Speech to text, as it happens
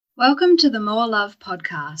Welcome to the More Love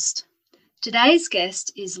podcast. Today's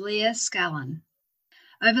guest is Leah Scallon.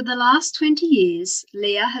 Over the last 20 years,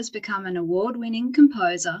 Leah has become an award-winning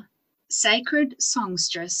composer, sacred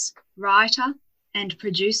songstress, writer, and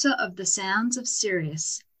producer of the Sounds of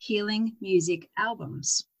Sirius healing music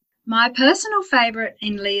albums. My personal favourite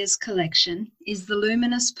in Leah's collection is The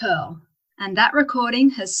Luminous Pearl, and that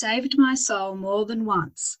recording has saved my soul more than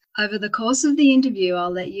once. Over the course of the interview,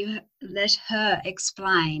 I'll let her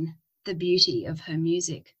explain the beauty of her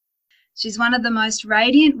music. She's one of the most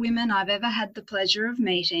radiant women I've ever had the pleasure of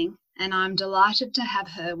meeting, and I'm delighted to have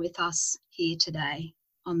her with us here today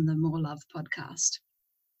on the More Love podcast.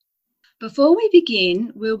 Before we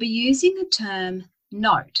begin, we'll be using a term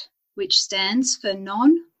NOTE, which stands for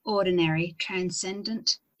Non-Ordinary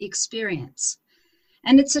Transcendent Experience.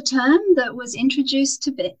 And it's a term that was introduced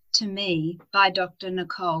to me by Dr.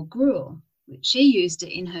 Nicole Gruhl, which she used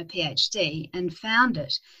it in her PhD and found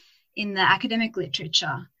it in the academic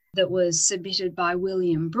literature that was submitted by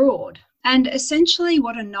William Broad. And essentially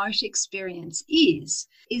what a NOTE experience is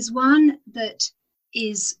one that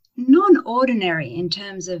is non-ordinary in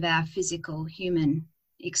terms of our physical human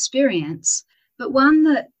experience, but one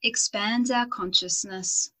that expands our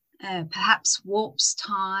consciousness, perhaps warps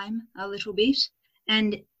time a little bit,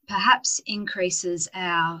 and perhaps increases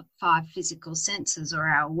our 5 physical senses or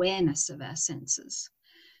our awareness of our senses.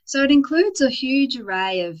 So it includes a huge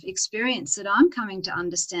array of experience that I'm coming to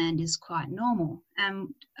understand is quite normal.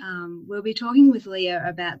 And we'll be talking with Leah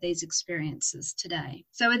about these experiences today.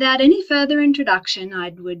 So without any further introduction,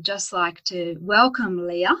 I would just like to welcome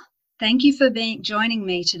Leah. Thank you for joining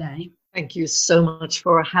me today. Thank you so much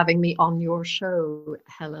for having me on your show,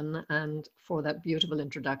 Helen, and for that beautiful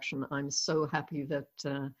introduction. I'm so happy that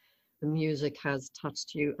the music has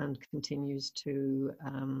touched you and continues to,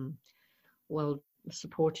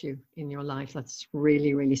 support you in your life. That's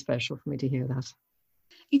really, really special for me to hear that.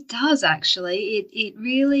 It does, actually. It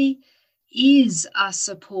really is a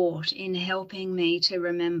support in helping me to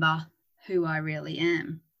remember who I really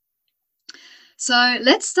am. So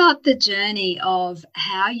let's start the journey of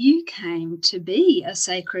how you came to be a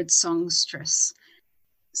sacred songstress.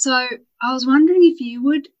 So I was wondering if you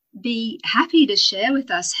would be happy to share with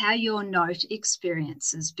us how your NOTE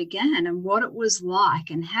experiences began and what it was like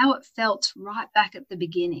and how it felt right back at the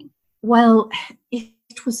beginning. Well,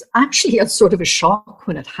 it was actually a sort of a shock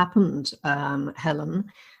when it happened,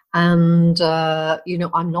 Helen. And,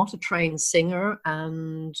 I'm not a trained singer,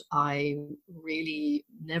 and I really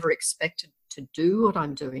never expected to do what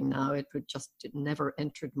I'm doing now. It never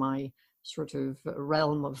entered my sort of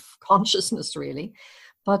realm of consciousness, really.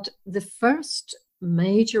 But the first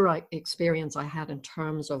major experience I had in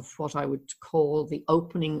terms of what I would call the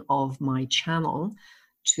opening of my channel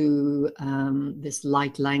to this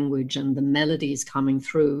light language and the melodies coming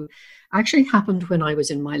through actually happened when I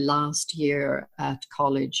was in my last year at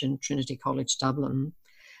college in Trinity College, Dublin.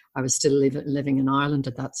 I was still living in Ireland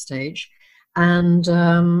at that stage. And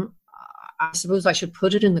I suppose I should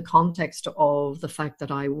put it in the context of the fact that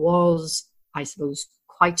I was,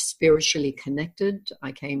 quite spiritually connected.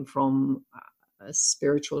 I came from a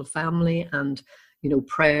spiritual family, and,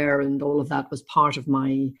 prayer and all of that was part of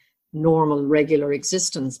my normal, regular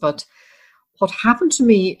existence. But what happened to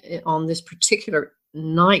me on this particular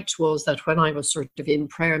night was that when I was sort of in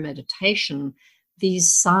prayer meditation,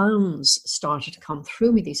 these sounds started to come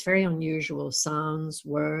through me, these very unusual sounds,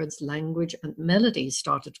 words, language, and melodies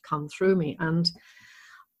started to come through me. And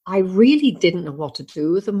I really didn't know what to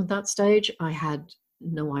do with them at that stage. I had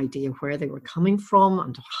no idea where they were coming from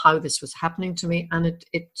and how this was happening to me. And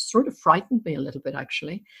it sort of frightened me a little bit,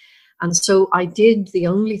 actually. And so I did the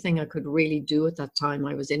only thing I could really do at that time.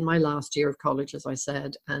 I was in my last year of college, as I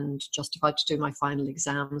said, and just about to do my final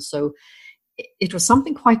exam. So it was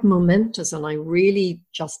something quite momentous, and I really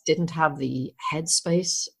just didn't have the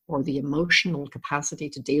headspace or the emotional capacity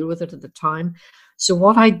to deal with it at the time. So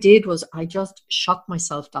what I did was I just shut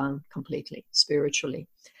myself down completely, spiritually,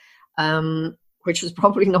 which was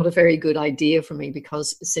probably not a very good idea for me,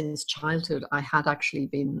 because since childhood I had actually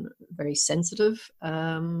been very sensitive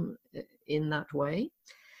in that way.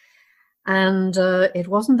 And it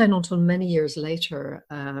wasn't then until many years later,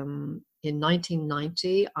 in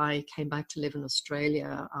 1990, I came back to live in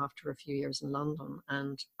Australia after a few years in London,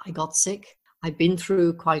 and I got sick. I'd been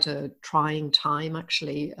through quite a trying time,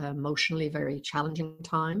 actually, emotionally very challenging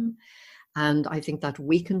time. And I think that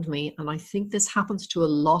weakened me. And I think this happens to a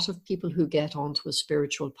lot of people who get onto a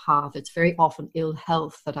spiritual path. It's very often ill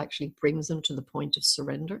health that actually brings them to the point of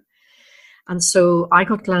surrender. And so I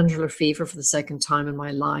got glandular fever for the second time in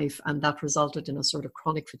my life, and that resulted in a sort of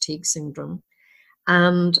chronic fatigue syndrome.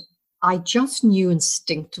 And I just knew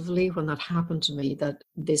instinctively when that happened to me that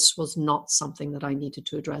this was not something that I needed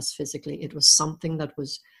to address physically. It was something that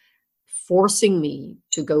was forcing me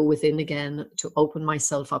to go within again, to open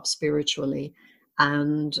myself up spiritually.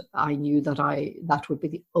 And I knew that that would be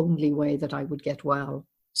the only way that I would get well.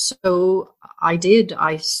 So I did.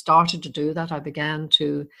 I started to do that. I began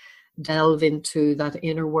to delve into that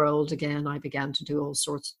inner world again. I began to do all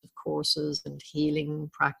sorts of courses and healing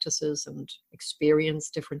practices and experience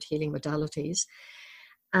different healing modalities.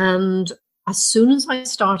 And as soon as I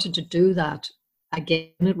started to do that,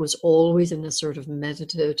 again, it was always in a sort of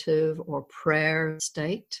meditative or prayer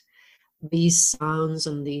state. These sounds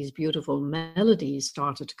and these beautiful melodies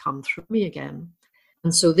started to come through me again.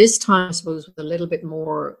 And so this time, I suppose, with a little bit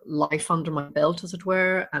more life under my belt, as it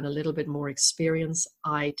were, and a little bit more experience,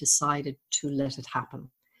 I decided to let it happen.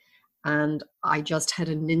 And I just had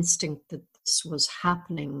an instinct that this was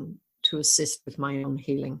happening to assist with my own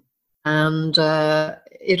healing. And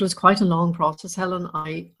it was quite a long process, Helen.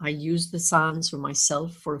 I used the sounds for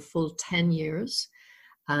myself for a full 10 years.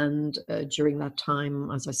 And during that time,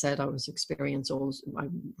 as I said, I was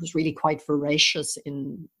really quite voracious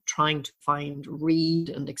in trying to read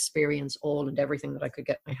and experience all and everything that I could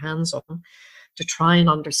get my hands on to try and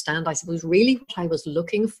understand, I suppose, really what I was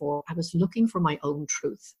looking for. I was looking for my own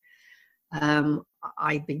truth.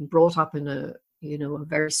 I'd been brought up in a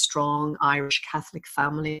very strong Irish Catholic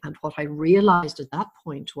family. And what I realized at that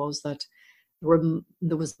point was that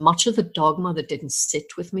there was much of the dogma that didn't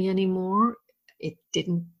sit with me anymore. It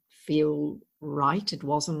didn't feel right. It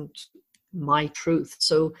wasn't my truth.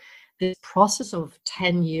 So this process of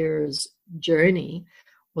 10 years journey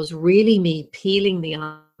was really me peeling the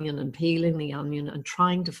onion and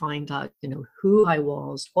trying to find out, who I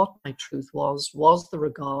was, what my truth was there a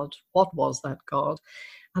God, what was that God,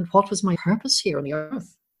 and what was my purpose here on the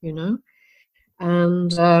earth,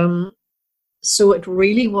 And so it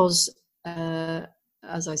really was,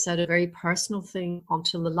 as I said, a very personal thing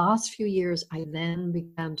until the last few years. I then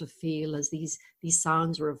began to feel, as these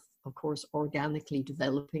sounds were, of course, organically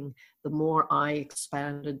developing, the more I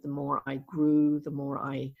expanded, the more I grew, the more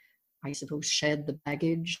I suppose, shed the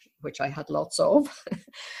baggage, which I had lots of,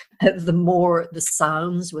 the more the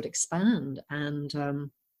sounds would expand. And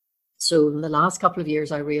so in the last couple of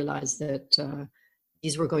years, I realized that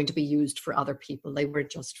these were going to be used for other people. They weren't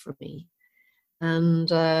just for me. And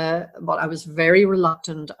but I was very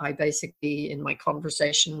reluctant. I basically, in my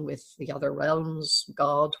conversation with the other realms,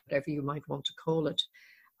 God, whatever you might want to call it,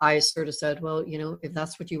 I sort of said, well, if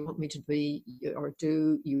that's what you want me to be or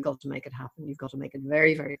do, you've got to make it happen. You've got to make it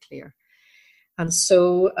very, very clear. And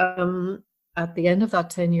so at the end of that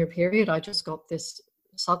 10-year period, I just got this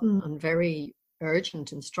sudden and very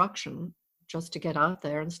urgent instruction just to get out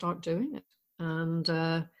there and start doing it.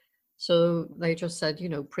 And so they just said,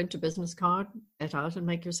 print a business card, get out and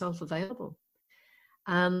make yourself available.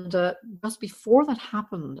 And just before that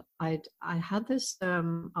happened, I had this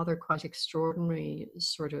other quite extraordinary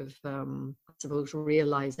sort of, I suppose,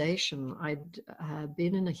 realization. I'd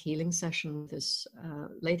been in a healing session with this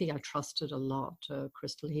lady I trusted a lot, a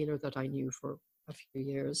crystal healer that I knew for a few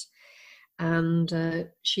years. And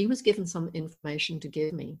she was given some information to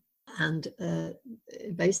give me. And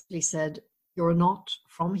it basically said, you're not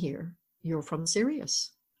from here, you're from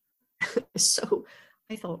Sirius. So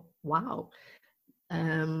I thought, wow.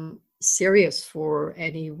 Sirius, for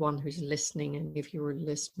anyone who's listening, and if you're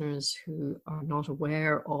listeners who are not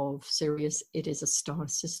aware of Sirius, it is a star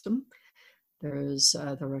system. There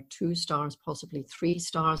are 2 stars, possibly 3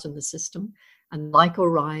 stars in the system. And like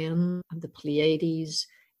Orion and the Pleiades,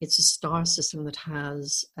 it's a star system that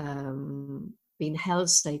has been held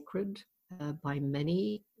sacred by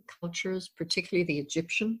many cultures, particularly the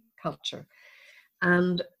Egyptian culture.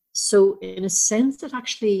 And so in a sense,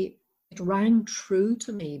 it rang true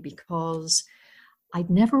to me because I'd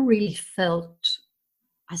never really felt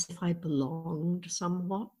as if I belonged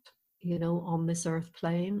somewhat, on this earth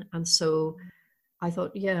plane. And so I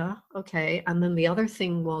thought, yeah, okay. And then the other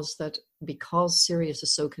thing was that because Sirius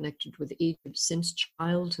is so connected with Egypt since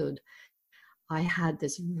childhood, I had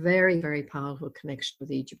this very, very powerful connection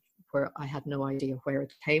with Egypt where I had no idea where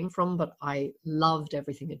it came from, but I loved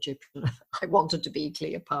everything Egyptian. I wanted to be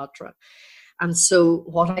Cleopatra. And so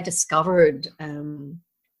what I discovered, and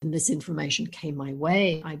this information came my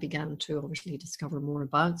way, I began to obviously discover more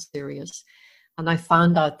about Sirius. And I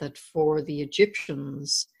found out that for the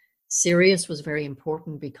Egyptians, Sirius was very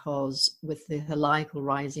important because with the heliacal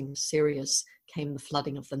rising of Sirius came the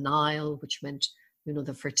flooding of the Nile, which meant,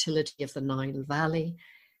 the fertility of the Nile Valley.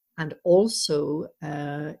 And also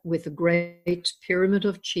with the great pyramid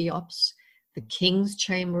of Cheops, The king's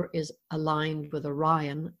chamber is aligned with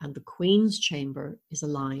Orion, and the queen's chamber is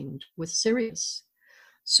aligned with Sirius.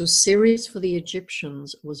 So Sirius for the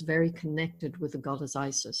Egyptians was very connected with the goddess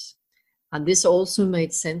Isis. And this also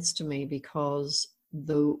made sense to me because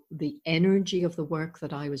the energy of the work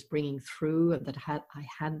that I was bringing through and that I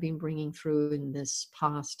had been bringing through in this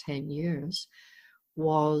past 10 years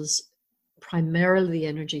was primarily the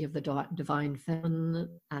energy of the divine feminine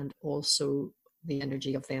and also the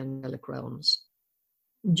energy of the angelic realms.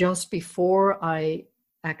 Just before I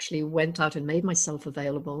actually went out and made myself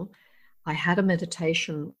available, I had a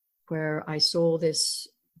meditation where I saw this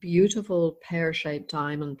beautiful pear-shaped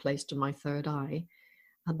diamond placed in my third eye.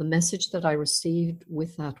 And the message that I received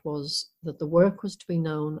with that was that the work was to be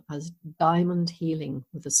known as diamond healing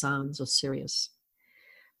with the sounds of Sirius.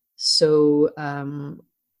 So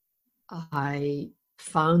I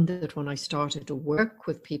found that when I started to work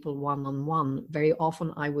with people one-on-one, very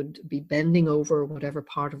often I would be bending over whatever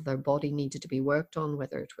part of their body needed to be worked on,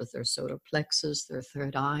 whether it was their solar plexus, their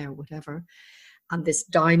third eye, or whatever. And this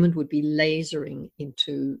diamond would be lasering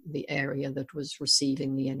into the area that was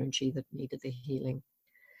receiving the energy that needed the healing.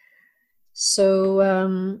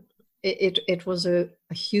 So it was a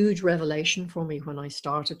huge revelation for me when I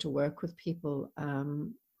started to work with people.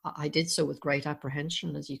 I did so with great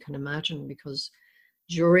apprehension, as you can imagine, because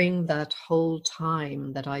during that whole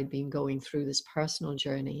time that I'd been going through this personal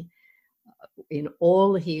journey, in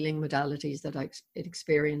all the healing modalities that I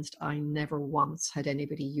experienced, I never once had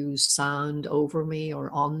anybody use sound over me or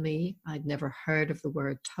on me. I'd never heard of the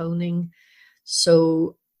word toning.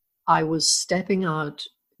 So I was stepping out,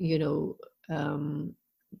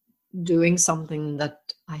 doing something that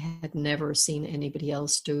I had never seen anybody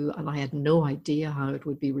else do, and I had no idea how it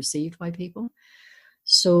would be received by people.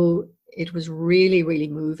 So it was really, really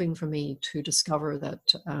moving for me to discover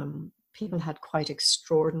that people had quite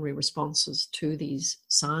extraordinary responses to these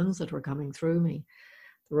sounds that were coming through me.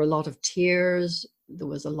 There were a lot of tears. There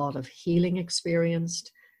was a lot of healing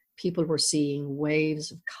experienced. People were seeing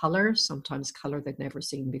waves of color, sometimes color they'd never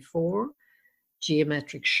seen before,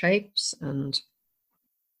 geometric shapes. And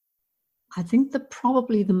I think that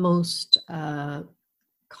probably the most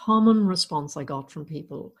common response I got from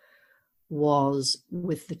people was,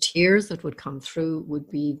 with the tears that would come through, would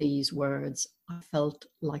be these words: I felt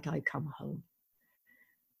like I'd come home.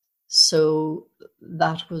 So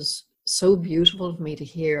that was so beautiful for me to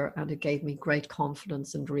hear, and it gave me great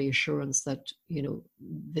confidence and reassurance that,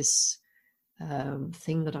 this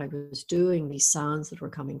thing that I was doing, these sounds that were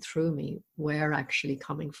coming through me, were actually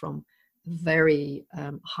coming from a very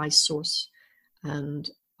high source, and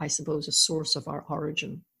I suppose a source of our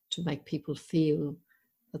origin, to make people feel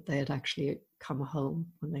that they had actually come home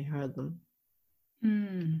when they heard them.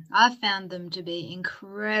 I found them to be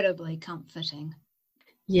incredibly comforting.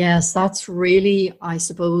 Yes, that's really, I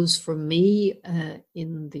suppose, for me,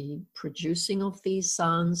 in the producing of these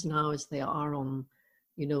sounds now, as they are on,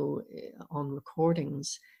 on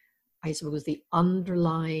recordings, I suppose the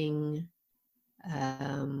underlying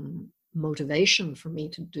motivation for me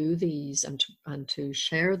to do these and to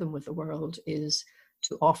share them with the world is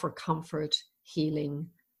to offer comfort, healing,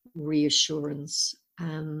 reassurance,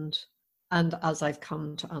 and as I've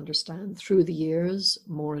come to understand through the years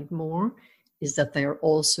more and more, is that they are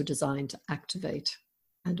also designed to activate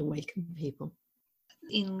and awaken people.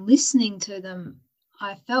 In listening to them,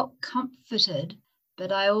 I felt comforted,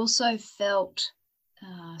 but I also felt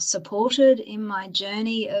supported in my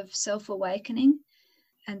journey of self-awakening,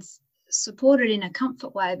 and supported in a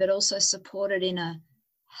comfort way, but also supported in a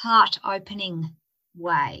heart-opening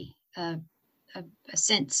way, a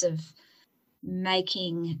sense of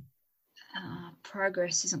making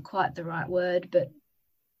progress isn't quite the right word, but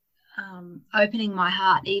opening my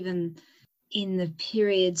heart even in the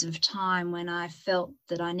periods of time when I felt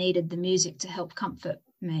that I needed the music to help comfort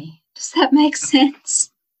me. Does that make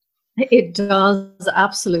sense? It does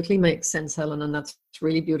absolutely make sense, Helen, and that's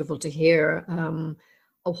really beautiful to hear.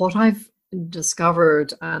 What I've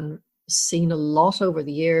discovered and seen a lot over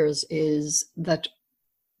the years is that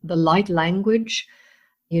the light language,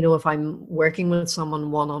 if I'm working with someone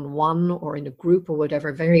one-on-one or in a group or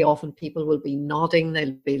whatever, very often people will be nodding,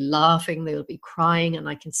 they'll be laughing, they'll be crying, and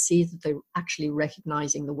I can see that they're actually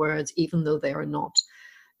recognizing the words, even though they are not,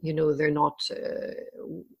 they're not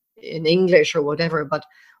in English or whatever. But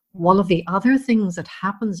one of the other things that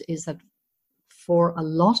happens is that for a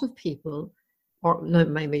lot of people, or no,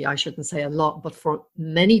 maybe I shouldn't say a lot, but for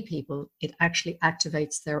many people, it actually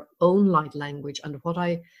activates their own light language. And what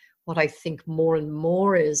I think more and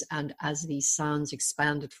more is, and as these sounds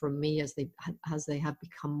expanded for me, as they have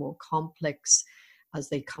become more complex, as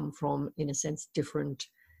they come from, in a sense, different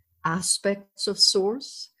aspects of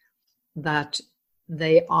Source, that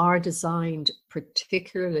they are designed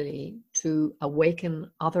particularly to awaken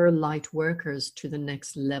other light workers to the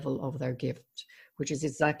next level of their gift, which is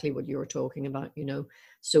exactly what you were talking about, you know.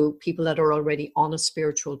 So people that are already on a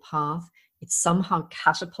spiritual path, it somehow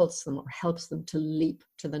catapults them or helps them to leap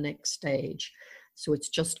to the next stage. So it's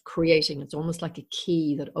just creating, it's almost like a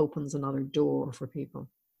key that opens another door for people.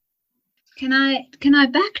 Can I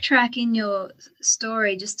backtrack in your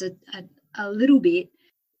story just a little bit?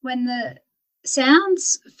 When the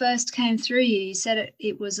sounds first came through you, you said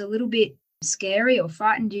it was a little bit scary or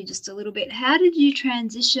frightened you just a little bit. How did you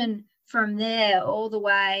transition from there all the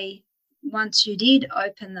way, once you did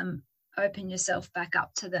open yourself back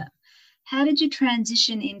up to them? How did you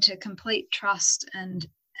transition into complete trust and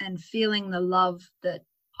feeling the love that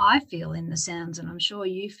I feel in the sounds, and I'm sure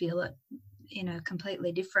you feel it in a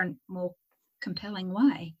completely different, more compelling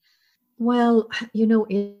way? Well, you know,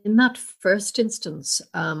 in that first instance,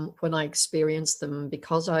 when I experienced them,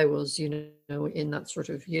 because I was, you know, in that sort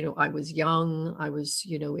of, you know, I was young, I was,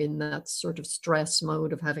 you know, in that sort of stress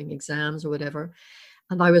mode of having exams or whatever.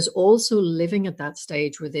 And I was also living at that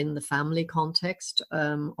stage within the family context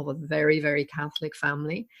of a very, very Catholic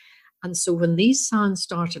family. And so when these sounds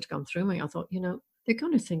started to come through me, I thought, you know, they're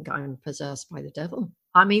going to think I'm possessed by the devil.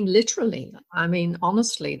 I mean, literally. I mean,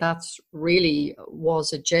 honestly, that's really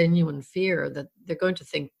was a genuine fear that they're going to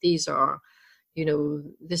think these are, you know,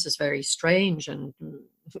 this is very strange and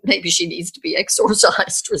maybe she needs to be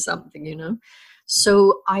exorcised or something, you know.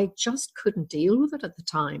 So I just couldn't deal with it at the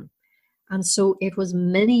time. And so it was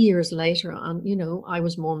many years later, and, you know, I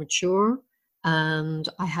was more mature and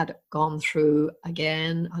I had gone through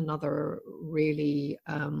again another really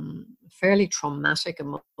fairly traumatic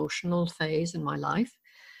emotional phase in my life.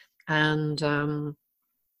 And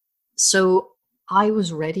so I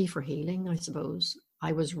was ready for healing, I suppose.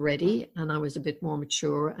 I was ready and I was a bit more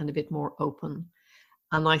mature and a bit more open.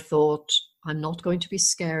 And I thought, I'm not going to be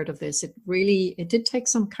scared of this. It did take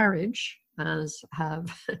some courage, as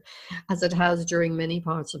have as it has during many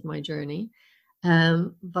parts of my journey.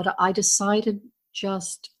 But I decided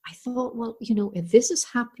I thought, well, you know, if this is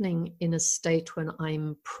happening in a state when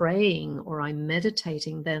I'm praying or I'm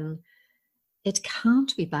meditating, then it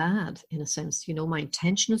can't be bad in a sense. You know, my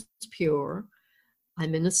intention is pure.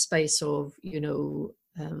 I'm in a space of, you know,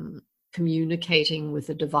 communicating with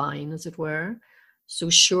the divine, as it were. So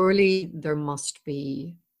surely there must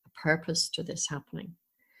be a purpose to this happening.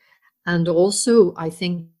 And also, I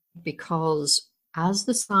think because as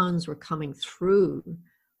the sounds were coming through,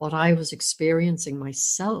 what I was experiencing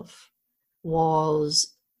myself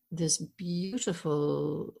was this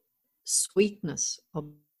beautiful sweetness of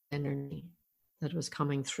energy that was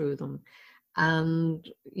coming through them. And,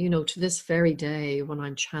 you know, to this very day, when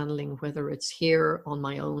I'm channeling, whether it's here on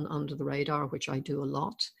my own under the radar, which I do a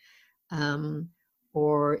lot,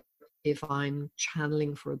 or if I'm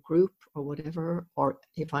channeling for a group or whatever, or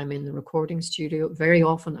if I'm in the recording studio, very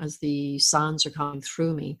often as the sounds are coming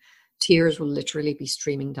through me, tears will literally be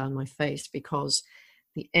streaming down my face because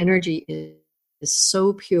the energy is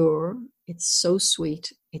so pure, it's so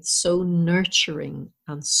sweet, it's so nurturing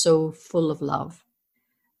and so full of love.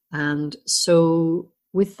 And so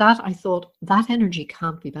with that, I thought that energy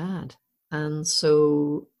can't be bad. And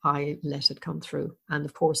so I let it come through. And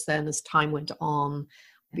of course, then as time went on,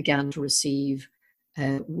 I began to receive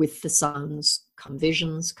with the sounds come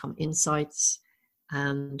visions, come insights,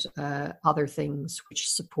 and other things which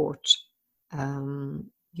support,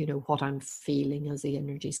 you know, what I'm feeling as the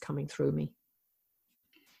energy is coming through me.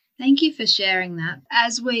 Thank you for sharing that.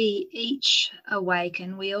 As we each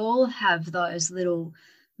awaken, we all have those little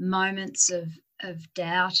moments of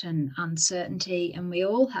doubt and uncertainty, and we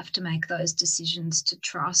all have to make those decisions to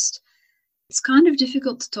trust. It's kind of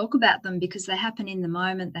difficult to talk about them because they happen in the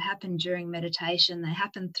moment, they happen during meditation, they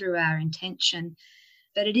happen through our intention.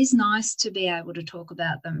 But it is nice to be able to talk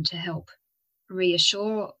about them to help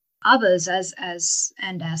reassure others as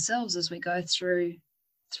and ourselves as we go through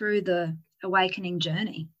the awakening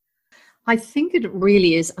journey. I think it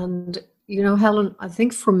really is. And, you know, Helen, I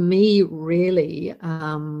think for me, really,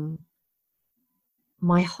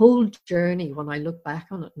 my whole journey, when I look back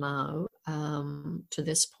on it now, to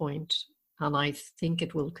this point, and I think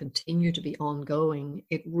it will continue to be ongoing,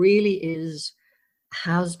 it really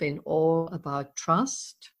has been all about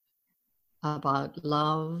trust, about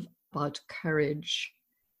love, about courage,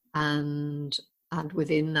 and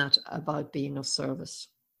within that, about being of service.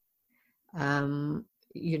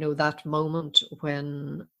 You know, that moment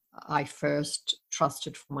when I first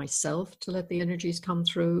trusted for myself to let the energies come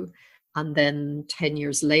through. And then 10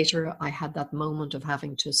 years later, I had that moment of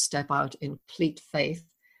having to step out in complete faith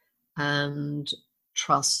and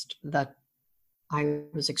trust that I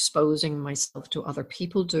was exposing myself to other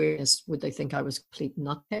people doing this. Would they think I was a complete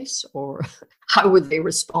nutcase, or how would they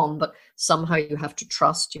respond? But somehow you have to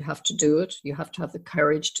trust, you have to do it, you have to have the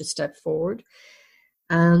courage to step forward.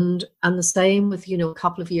 And the same with, a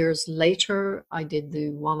couple of years later, I did the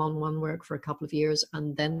one-on-one work for a couple of years,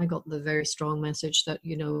 and then I got the very strong message that,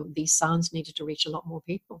 these sounds needed to reach a lot more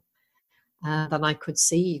people than I could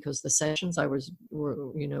see, because the sessions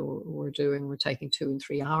were doing were taking 2 and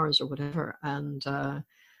 3 hours or whatever. And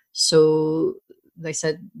so they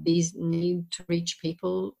said these need to reach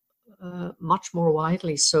people much more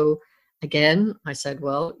widely. So again, I said,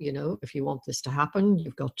 well, if you want this to happen,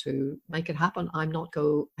 you've got to make it happen.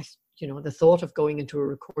 The thought of going into a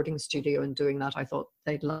recording studio and doing that, I thought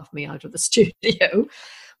they'd laugh me out of the studio.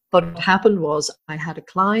 But what happened was I had a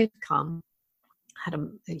client come, had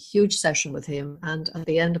a huge session with him, and at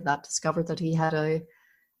the end of that discovered that he had a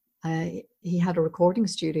recording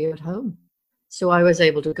studio at home. So I was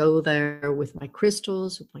able to go there with my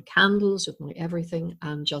crystals, with my candles, with my everything,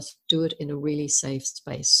 and just do it in a really safe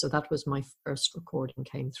space. So that was my first recording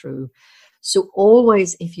came through. So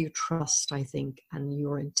always, if you trust, I think, and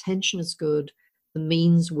your intention is good, the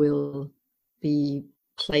means will be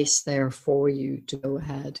placed there for you to go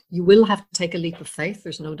ahead. You will have to take a leap of faith.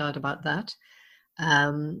 There's no doubt about that.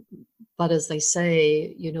 But as they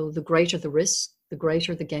say, the greater the risk, the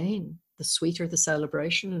greater the gain, the sweeter the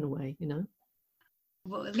celebration in a way,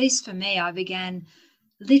 Well, at least for me, I began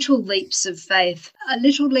little leaps of faith, a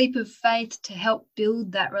little leap of faith to help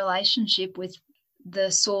build that relationship with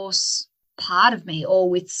the source part of me, or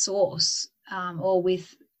with source, or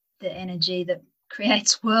with the energy that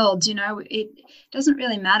creates worlds. It doesn't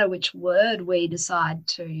really matter which word we decide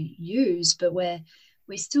to use, but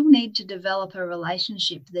we still need to develop a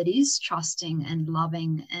relationship that is trusting and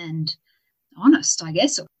loving and honest, I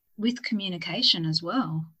guess, with communication as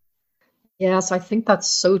well. Yes, I think that's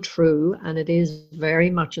so true. And it is very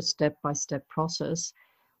much a step-by-step process.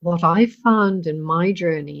 What I found in my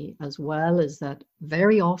journey as well is that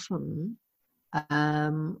very often,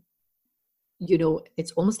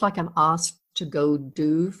 it's almost like I'm asked to go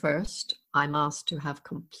do first. I'm asked to have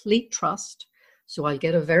complete trust. So I'll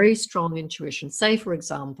get a very strong intuition. Say, for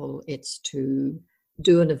example, it's to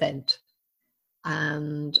do an event.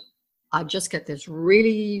 And I just get this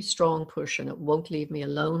really strong push and it won't leave me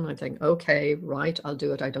alone. I think, okay, right, I'll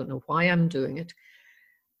do it. I don't know why I'm doing it.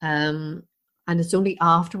 And it's only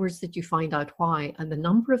afterwards that you find out why. And the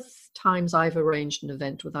number of times I've arranged an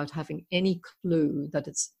event without having any clue that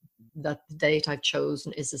the date I've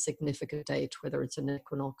chosen is a significant date, whether it's an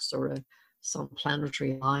equinox or some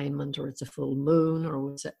planetary alignment, or it's a full moon,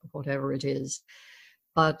 or whatever it is.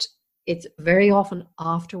 But it's very often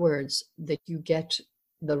afterwards that you get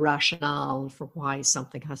the rationale for why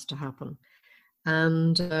something has to happen.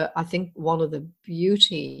 And I think one of the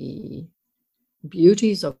beauties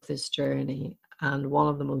of this journey, and one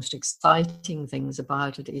of the most exciting things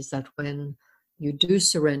about it, is that when you do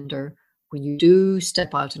surrender, when you do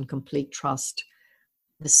step out in complete trust,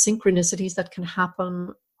 the synchronicities that can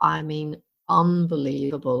happen, I mean,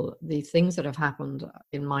 unbelievable. The things that have happened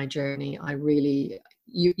in my journey,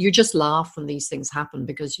 you just laugh when these things happen,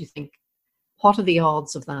 because you think, what are the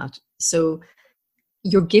odds of that? So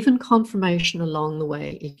you're given confirmation along the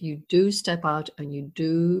way. If you do step out and you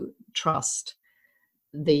do trust,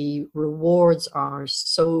 the rewards are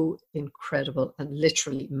so incredible, and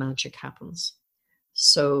literally magic happens.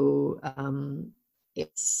 So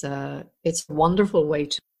it's a wonderful way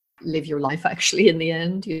to live your life, actually. In the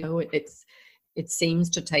end, it seems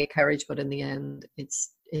to take courage, but in the end,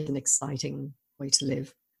 it's an exciting way to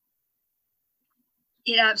live.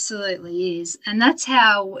 It absolutely is. And that's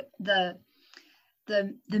how the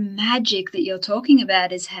magic that you're talking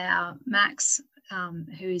about is how Max,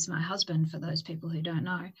 who is my husband, for those people who don't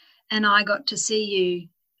know, and I got to see you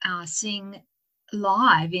sing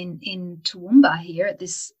live in Toowoomba here at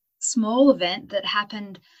this small event that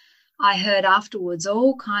happened. I heard afterwards,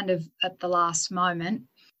 all kind of at the last moment.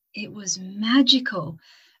 It was magical.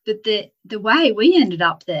 But the way we ended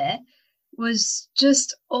up there was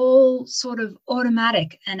just all sort of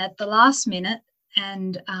automatic and at the last minute.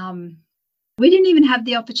 And we didn't even have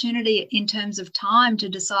the opportunity in terms of time to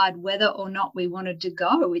decide whether or not we wanted to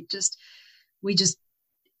go. It just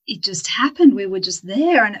happened. We were just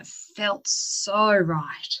there, and it felt so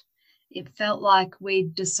right. It felt like we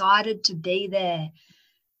decided to be there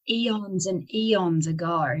eons and eons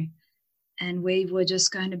ago, and we were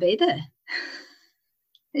just going to be there.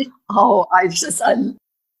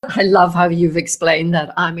 I love how you've explained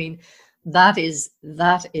that. I mean, that is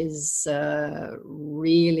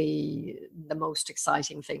really the most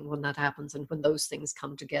exciting thing when that happens, and when those things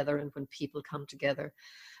come together, and when people come together.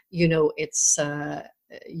 It's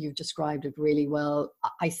you've described it really well.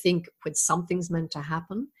 I think when something's meant to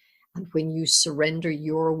happen, and when you surrender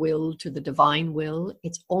your will to the divine will,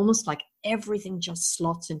 it's almost like everything just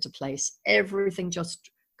slots into place. Everything just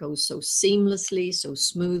goes so seamlessly, so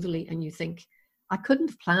smoothly, and you think, I couldn't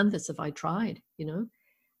have planned this if I tried.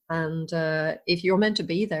 And if you're meant to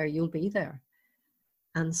be there, you'll be there.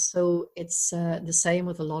 And so it's the same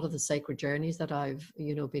with a lot of the sacred journeys that I've,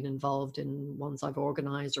 been involved in, ones I've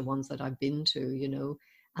organized or ones that I've been to,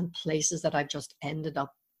 and places that I've just ended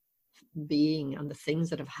up being, and the things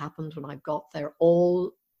that have happened when I've got there,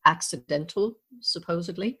 all accidental,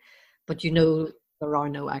 supposedly. But there are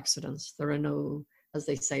no accidents. There are no, as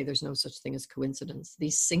they say, there's no such thing as coincidence.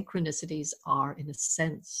 These synchronicities are, in a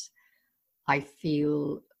sense, I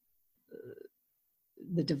feel,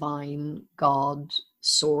 the divine, God,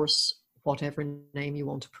 source, whatever name you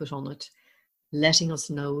want to put on it, letting us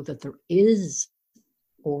know that there is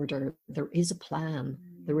order, there is a plan,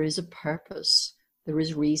 there is a purpose, there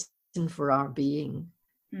is reason for our being,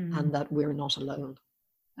 and that we're not alone.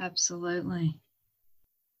 Absolutely.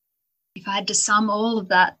 If I had to sum all of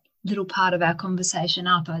that little part of our conversation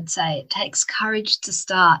up, I'd say it takes courage to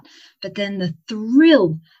start, but then the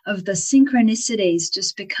thrill of the synchronicities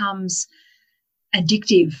just becomes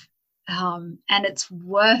addictive. And it's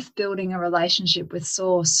worth building a relationship with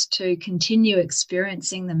Source to continue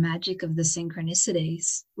experiencing the magic of the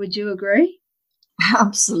synchronicities. Would you agree?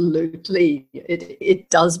 Absolutely. It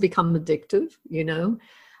does become addictive,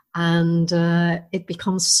 and it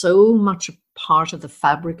becomes so much a part of the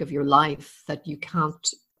fabric of your life that you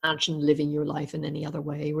can't imagine living your life in any other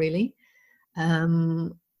way, really.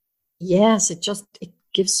 Yes, it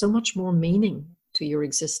gives so much more meaning to your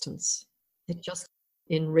existence. It just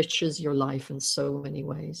enriches your life in so many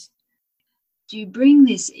ways. You bring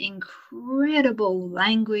this incredible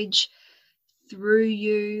language through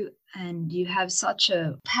you, and you have such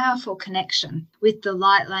a powerful connection with the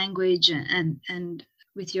light language and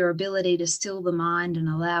with your ability to still the mind and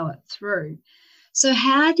allow it through. So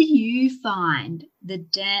how do you find the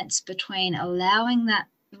dance between allowing that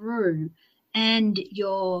through and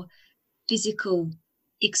your physical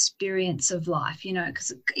experience of life?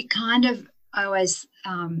 Because it kind of always,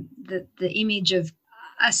 the image of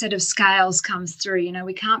a set of scales comes through.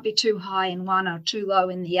 We can't be too high in one or too low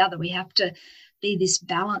in the other. We have to be this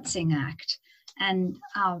balancing act. And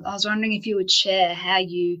I was wondering if you would share how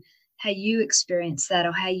you experience that,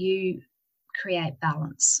 or how you create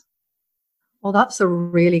balance. Well, that's a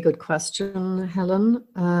really good question, Helen.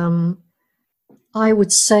 I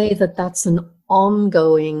would say that that's an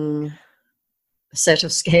ongoing set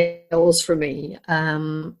of scales for me.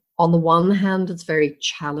 On the one hand, it's very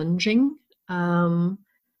challenging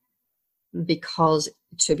because,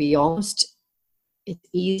 to be honest, it's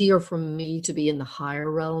easier for me to be in the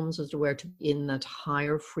higher realms, as it were, to be in that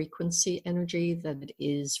higher frequency energy, than it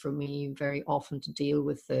is for me very often to deal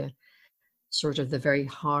with the sort of the very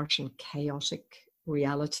harsh and chaotic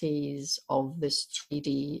realities of this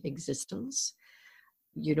 3D existence.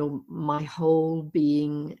 My whole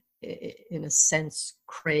being, in a sense,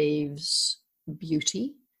 craves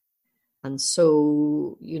beauty. And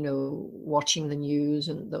so, watching the news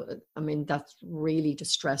that really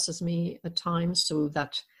distresses me at times, so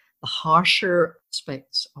that the harsher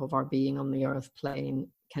aspects of our being on the earth plane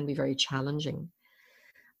can be very challenging.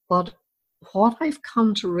 But what I've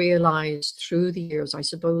come to realize through the years, I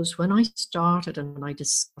suppose, when I started and when I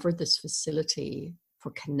discovered this facility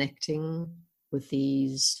for connecting with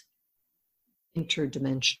these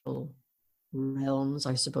interdimensional realms,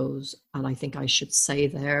 I suppose, and I think I should say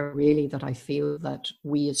there really that I feel that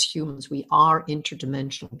we as humans, we are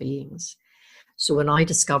interdimensional beings. So when I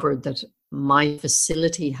discovered that my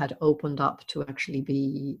facility had opened up to actually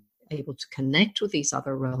be able to connect with these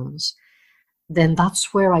other realms, then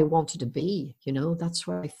that's where I wanted to be. That's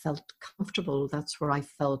where I felt comfortable. That's where I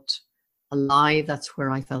felt alive. That's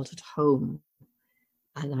where I felt at home.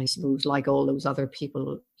 And I suppose, like all those other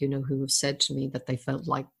people, who have said to me that they felt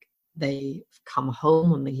like they come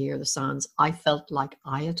home when they hear the sounds, I felt like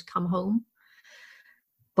I had come home.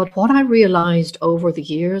 But what I realized over the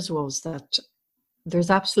years was that there's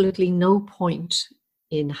absolutely no point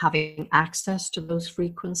in having access to those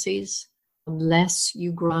frequencies unless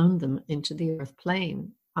you ground them into the earth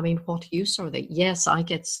plane. I mean, what use are they? Yes, I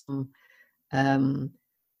get some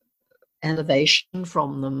elevation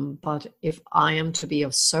from them, but if I am to be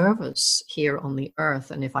of service here on the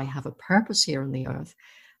earth, and if I have a purpose here on the earth,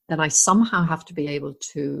 then I somehow have to be able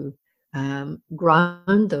to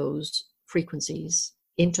ground those frequencies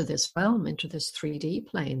into this realm, into this 3D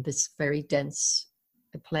plane, this very dense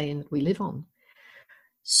plane that we live on.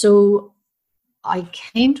 So I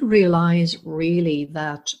came to realize really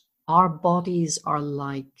that our bodies are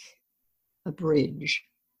like a bridge,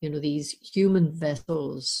 these human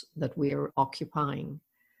vessels that we're occupying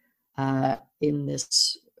in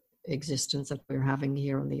this existence that we're having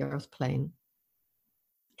here on the earth plane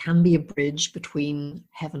can be a bridge between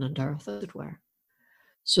heaven and earth, as it were.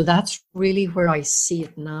 So that's really where I see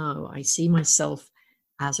it now. I see myself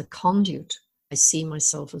as a conduit. I see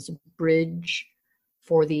myself as a bridge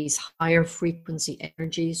for these higher frequency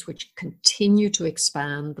energies, which continue to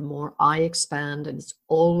expand the more I expand. And it's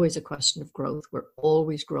always a question of growth. We're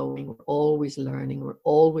always growing, we're always learning, we're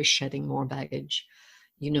always shedding more baggage.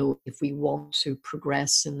 If we want to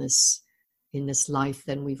progress in this life,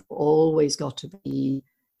 then we've always got to be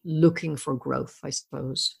looking for growth, I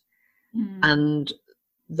suppose. And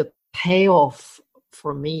the payoff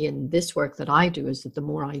for me in this work that I do is that the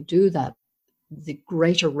more I do that, the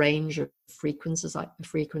greater range of frequencies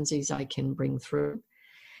I can bring through,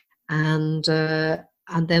 and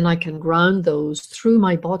then I can ground those through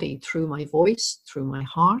my body, through my voice, through my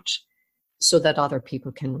heart, so that other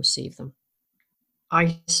people can receive them.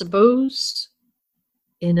 I suppose,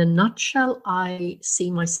 in a nutshell, I see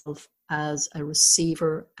myself as a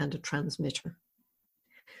receiver and a transmitter.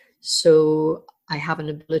 So I have an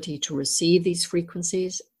ability to receive these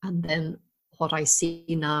frequencies, and then what I see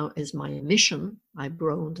now is my mission. I've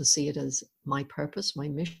grown to see it as my purpose, my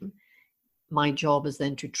mission. My job is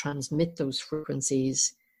then to transmit those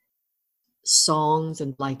frequencies, songs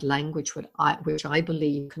and light language, which I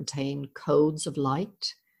believe contain codes of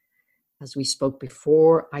light. As we spoke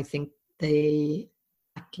before, I think they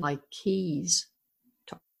act like keys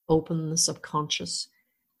to open the subconscious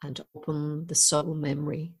and to open the soul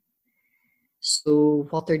memory. So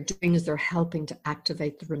what they're doing is they're helping to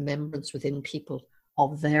activate the remembrance within people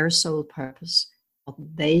of their soul purpose, what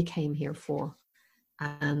they came here for.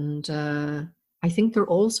 And I think they're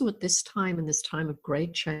also at this time, in this time of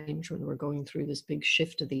great change, when we're going through this big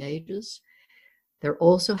shift of the ages, they're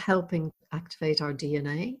also helping to activate our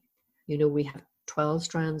DNA. We have 12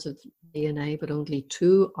 strands of DNA, but only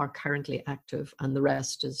 2 are currently active, and the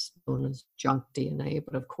rest is known as junk DNA.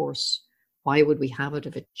 But of course, why would we have it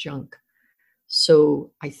if it's junk?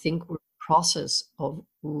 So I think we're in the process of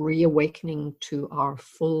reawakening to our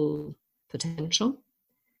full potential.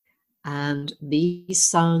 And these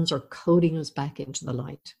sounds are coding us back into the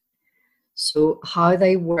light. So how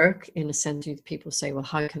they work, in a sense, people say, well,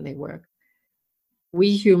 how can they work?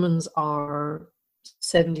 We humans are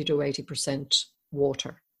 70 to 80%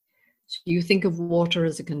 water. So you think of water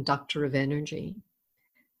as a conductor of energy,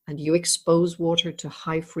 and you expose water to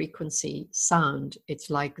high frequency sound. It's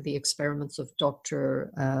like the experiments of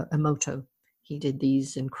Dr. Emoto. He did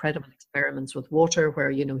these incredible experiments with water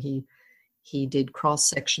where, he did cross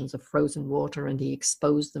sections of frozen water, and he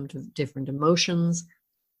exposed them to different emotions,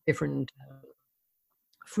 different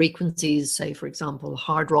frequencies. Say, for example,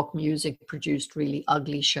 hard rock music produced really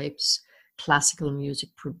ugly shapes. Classical music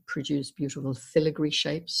produced beautiful filigree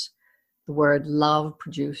shapes. The word love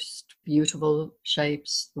produced beautiful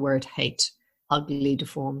shapes. The word hate, ugly,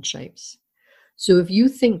 deformed shapes. So if you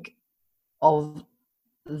think of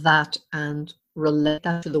that and relate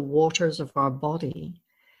that to the waters of our body,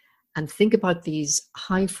 and think about these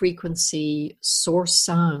high frequency source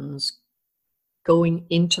sounds going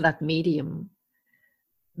into that medium,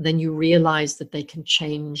 then you realize that they can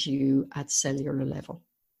change you at cellular level.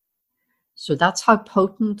 So that's how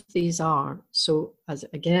potent these are. So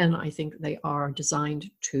again, I think they are designed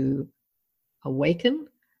to awaken,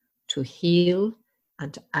 to heal,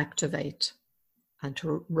 and to activate, and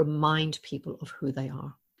to remind people of who they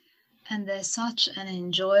are. And they're such an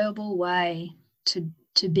enjoyable way to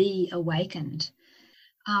be awakened.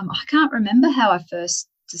 I can't remember how I first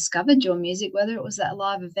discovered your music, whether it was at a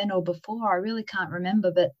live event or before. I really can't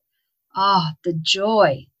remember, but the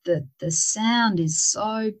joy, the sound is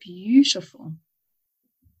so beautiful.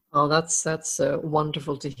 Oh, that's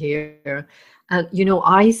wonderful to hear. And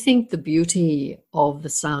I think the beauty of the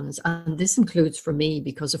sounds, and this includes for me,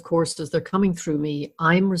 because of course, as they're coming through me,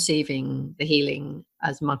 I'm receiving the healing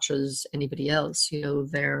as much as anybody else.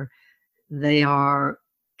 They are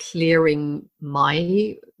clearing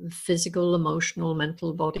my physical, emotional,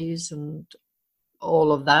 mental bodies and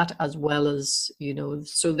all of that, as well as,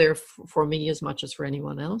 so they're for me as much as for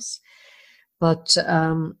anyone else. But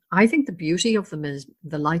I think the beauty of them is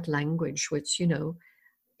the light language, which,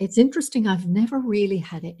 it's interesting. I've never really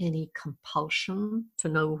had any compulsion to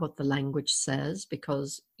know what the language says,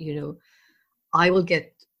 because, I will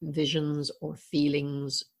get visions or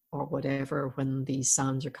feelings or whatever when these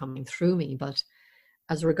sounds are coming through me. But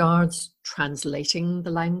as regards translating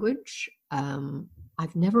the language,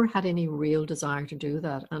 I've never had any real desire to do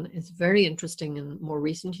that. And it's very interesting. In more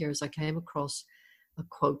recent years, I came across a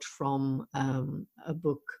quote from a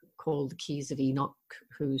book called The Keys of Enoch,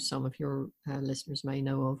 who some of your listeners may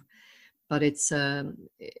know of. But it's an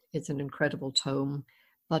incredible tome.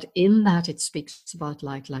 But in that, it speaks about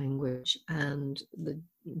light language. And the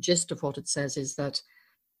gist of what it says is that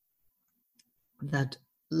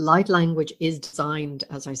light language is designed,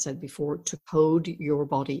 as I said before, to code your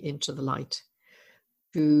body into the light.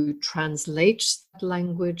 To translate that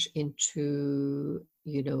language into,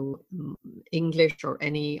 English or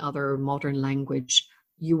any other modern language,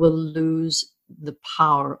 you will lose the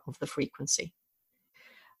power of the frequency.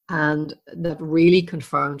 And that really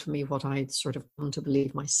confirmed for me what I'd sort of come to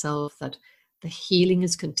believe myself, that the healing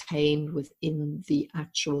is contained within the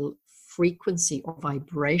actual frequency or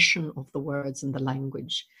vibration of the words in the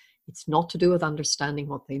language. It's not to do with understanding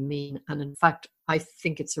what they mean. And in fact, I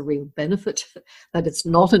think it's a real benefit that it's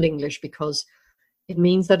not in English, because it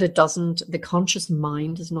means that the conscious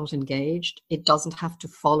mind is not engaged. It doesn't have to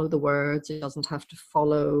follow the words. It doesn't have to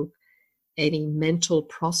follow any mental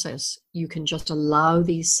process. You can just allow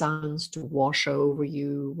these sounds to wash over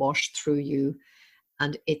you, wash through you,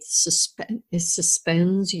 and it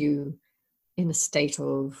suspends you in a state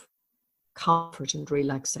of comfort and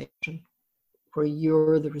relaxation, where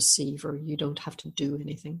you're the receiver. You don't have to do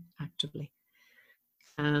anything actively.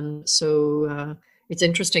 And so it's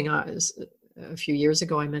interesting. A few years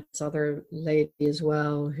ago, I met this other lady as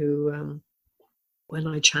well who, when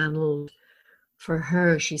I channeled for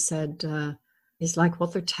her, she said, it's like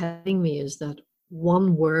what they're telling me is that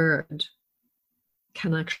one word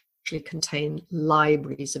can actually contain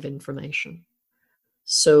libraries of information.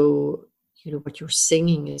 So, what you're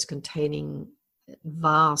singing is containing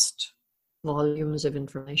vast volumes of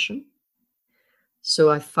information. So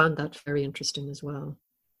I found that very interesting as well.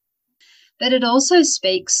 But it also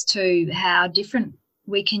speaks to how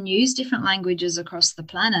we can use different languages across the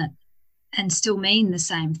planet and still mean the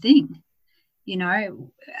same thing.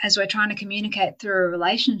 As we're trying to communicate through a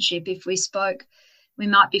relationship, if we spoke, we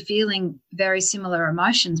might be feeling very similar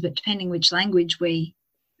emotions, but depending which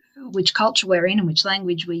culture we're in and which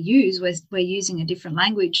language we use, we're using a different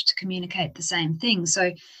language to communicate the same thing.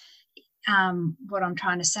 So what I'm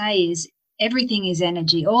trying to say is everything is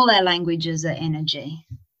energy. All our languages are energy.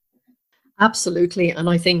 Absolutely. And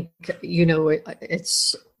I think,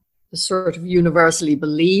 it's sort of universally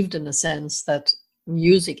believed in a sense that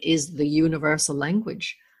music is the universal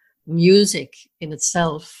language. Music in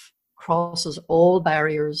itself crosses all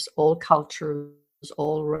barriers, all cultures,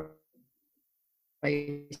 all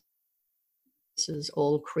races,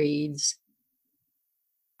 all creeds.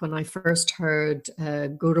 When I first heard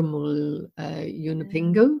Gurrumul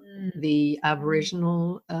Yunupingu, the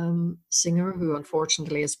Aboriginal singer who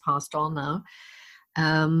unfortunately has passed on now,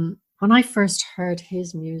 when I first heard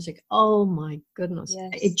his music, oh my goodness,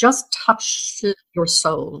 yes. It just touched your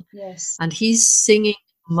soul. Yes. And he's singing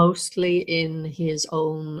mostly in his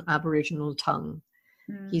own Aboriginal tongue.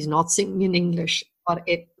 He's not singing in English, but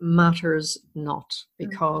it matters not,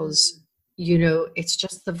 because, it's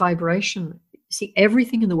just the vibration. See,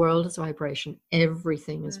 everything in the world is vibration.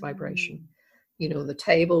 Everything is vibration. The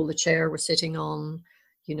table, the chair we're sitting on,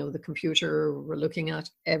 the computer we're looking at,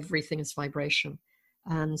 everything is vibration.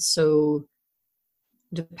 And so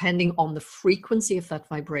depending on the frequency of that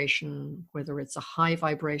vibration, whether it's a high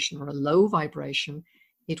vibration or a low vibration,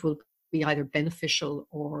 it will be either beneficial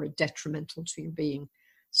or detrimental to your being.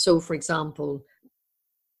 So, for example,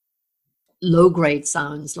 low-grade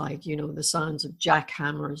sounds like, the sounds of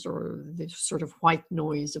jackhammers or the sort of white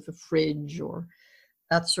noise of a fridge or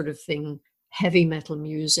that sort of thing, heavy metal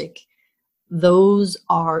music, those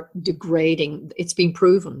are degrading. It's been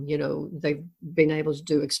proven, they've been able to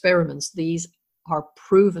do experiments. These are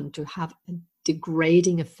proven to have a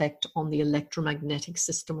degrading effect on the electromagnetic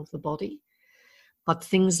system of the body. But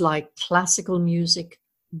things like classical music,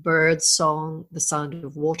 bird song, the sound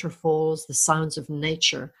of waterfalls, the sounds of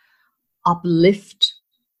nature uplift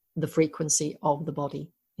the frequency of the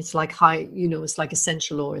body. It's like it's like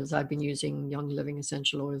essential oils. I've been using Young Living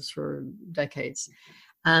essential oils for decades.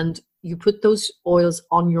 And you put those oils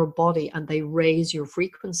on your body and they raise your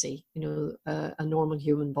frequency. A normal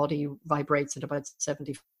human body vibrates at about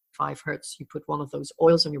 75 hertz. You put one of those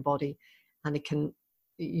oils on your body and it can,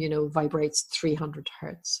 vibrates 300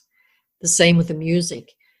 hertz. The same with the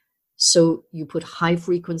music. So you put high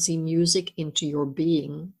frequency music into your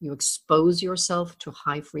being, you expose yourself to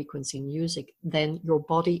high frequency music, then your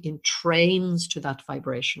body entrains to that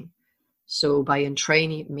vibration. So by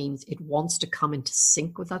entraining, it means it wants to come into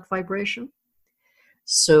sync with that vibration.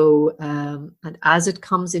 So, and as it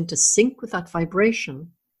comes into sync with that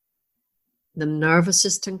vibration, the nervous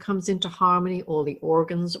system comes into harmony, all the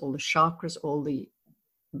organs, all the chakras, all the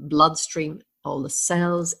bloodstream, all the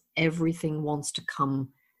cells, everything wants to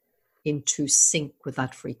come into sync with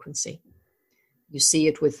that frequency. You see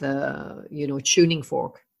it with a tuning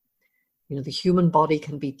fork. The human body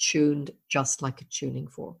can be tuned just like a tuning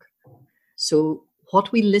fork. So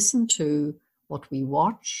what we listen to, what we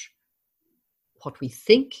watch, what we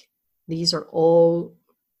think, these are all,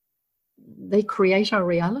 they create our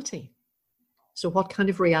reality. So what kind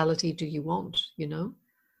of reality do you want, Do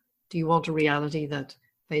you want a reality that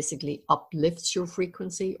basically uplifts your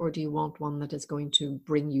frequency, or do you want one that is going to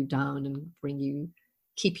bring you down and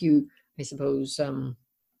keep you, I suppose,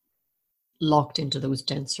 locked into those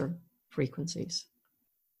denser frequencies?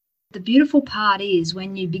 The beautiful part is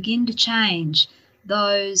when you begin to change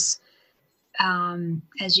those,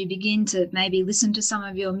 as you begin to maybe listen to some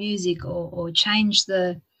of your music, or change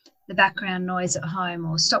the background noise at home,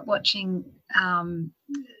 or stop watching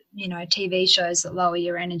TV shows that lower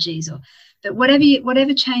your energies, but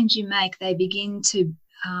whatever change you make, they begin to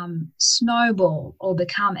snowball or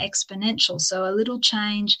become exponential. So a little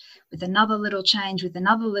change with another little change with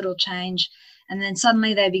another little change, and then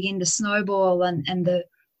suddenly they begin to snowball, and the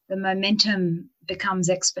momentum becomes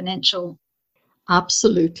exponential.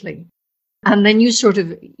 Absolutely. And then you sort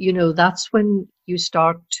of, that's when you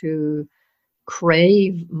start to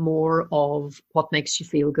crave more of what makes you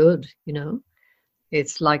feel good,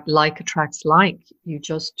 It's like attracts like.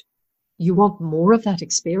 You want more of that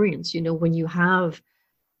experience, when you have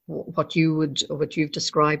what you've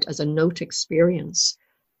described as a note experience.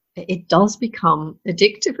 It does become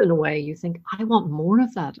addictive in a way. You think, I want more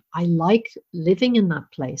of that. I like living in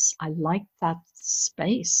that place. I like that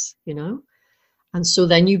space, And so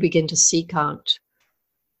then you begin to seek out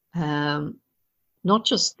not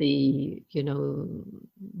just the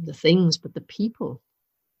things, but the people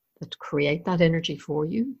that create that energy for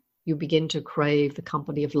you. You begin to crave the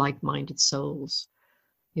company of like-minded souls,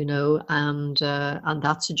 and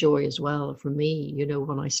that's a joy as well for me.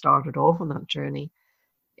 When I started off on that journey,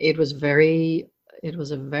 it was a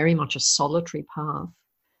very much a solitary path.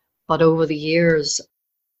 But over the years,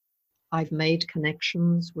 I've made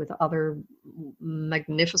connections with other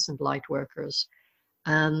magnificent light workers.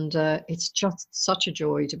 And it's just such a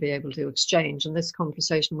joy to be able to exchange. And this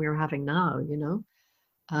conversation we're having now,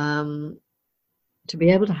 to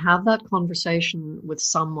be able to have that conversation with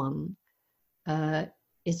someone,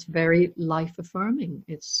 it's very life affirming.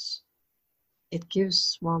 It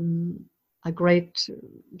gives one a great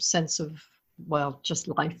sense of, well, just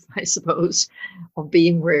life, I suppose, of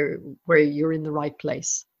being where you're in the right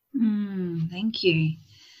place. Thank you.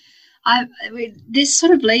 This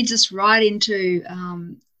sort of leads us right into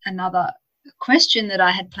another question that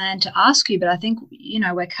I had planned to ask you, but I think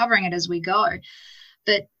we're covering it as we go.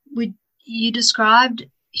 But you described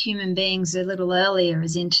human beings a little earlier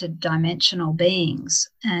as interdimensional beings,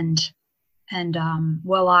 and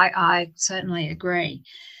well, I certainly agree.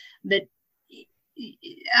 But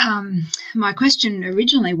my question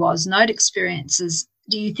originally was, note experiences,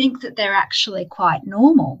 do you think that they're actually quite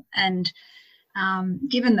normal? And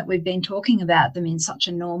given that we've been talking about them in such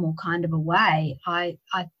a normal kind of a way, I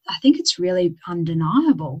think it's really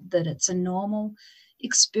undeniable that it's a normal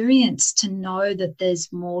experience to know that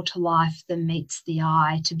there's more to life than meets the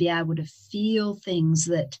eye, to be able to feel things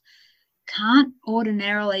that can't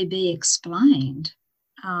ordinarily be explained.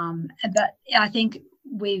 But I think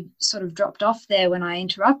we've sort of dropped off there when I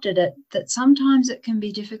interrupted it, that sometimes it can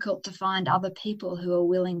be difficult to find other people who are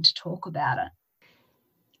willing to talk about it.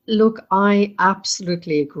 Look, I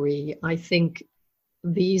absolutely agree. I think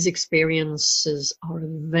these experiences are a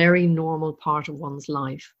very normal part of one's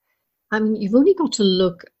life. I mean, you've only got to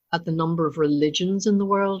look at the number of religions in the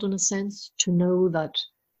world, in a sense, to know that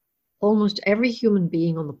almost every human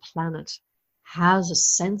being on the planet has a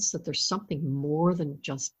sense that there's something more than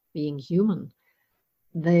just being human.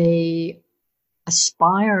 They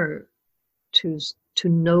aspire to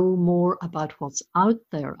know more about what's out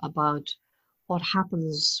there, about what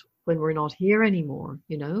happens when we're not here anymore,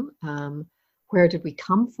 where did we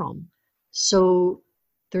come from? So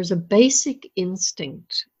there's a basic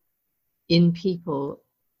instinct in people.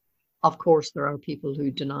 Of course, there are people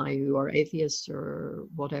who deny, who are atheists or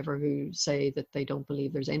whatever, who say that they don't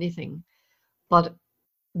believe there's anything. But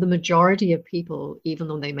the majority of people, even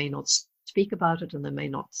though they may not speak about it and they may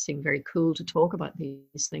not seem very cool to talk about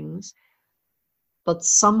these things, but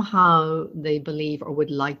somehow they believe or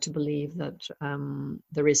would like to believe that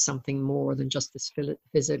there is something more than just this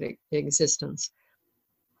physical existence.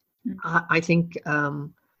 I think,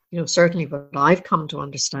 certainly what I've come to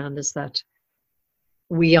understand is that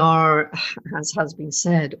we are, as has been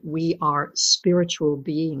said, we are spiritual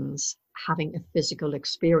beings having a physical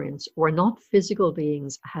experience. We're not physical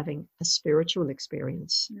beings having a spiritual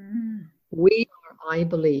experience. We are, I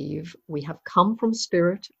believe, we have come from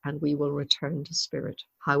spirit and we will return to spirit.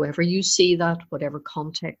 However you see that, whatever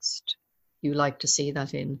context you like to see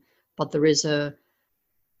that in, but there is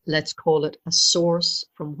let's call it a source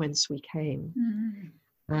from whence we came.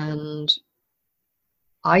 And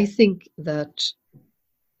I think that,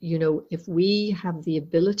 if we have the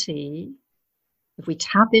ability, if we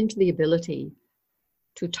tap into the ability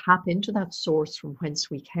to tap into that source from whence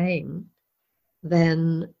we came,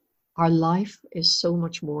 then our life is so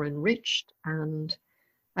much more enriched. And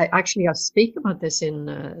I speak about this in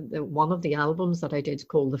one of the albums that I did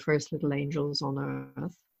called The First Little Angels on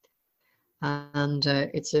Earth. And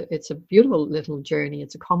it's a beautiful little journey.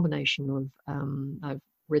 It's a combination of, I've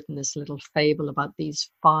written this little fable about these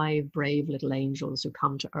 5 brave little angels who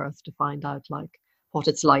come to Earth to find out what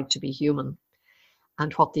it's like to be human,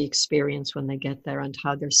 and what they experience when they get there, and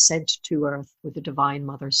how they're sent to Earth with the Divine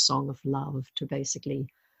Mother's song of love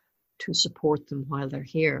to support them while they're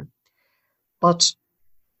here. But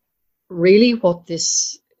really what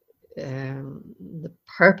this the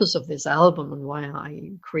purpose of this album and why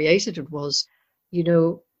I created it was,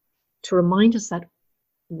 to remind us that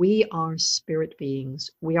we are spirit beings.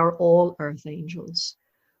 We are all earth angels.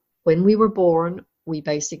 When we were born, we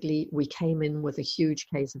came in with a huge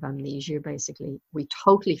case of amnesia, basically. We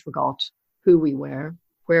totally forgot who we were,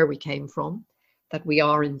 where we came from, that we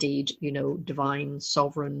are indeed, divine,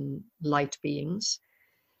 sovereign, light beings.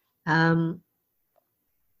 And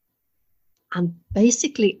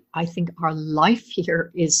basically, I think our life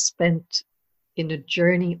here is spent in a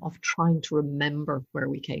journey of trying to remember where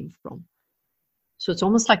we came from. So it's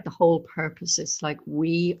almost like the whole purpose is like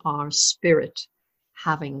we are spirit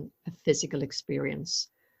having a physical experience.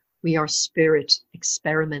 We are spirit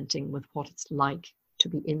experimenting with what it's like to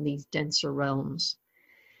be in these denser realms.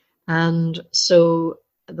 And so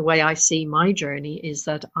the way I see my journey is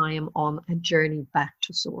that I am on a journey back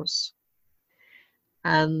to source.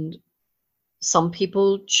 And some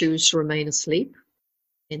people choose to remain asleep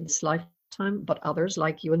in this lifetime, but others,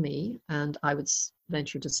 like you and me, and I would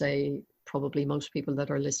venture to say probably most people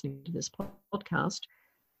that are listening to this podcast,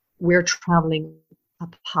 we're traveling a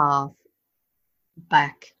path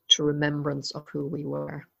back to remembrance of who we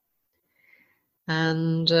were.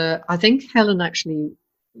 And I think, Helen, actually,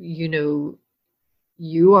 you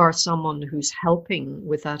are someone who's helping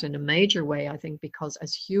with that in a major way, I think, because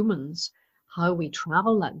as humans, how we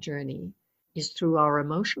travel that journey is through our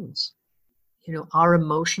emotions. Our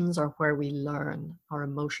emotions are where we learn. Our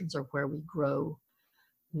emotions are where we grow.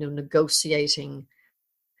 Negotiating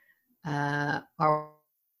our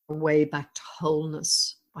way back to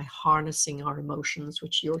wholeness by harnessing our emotions,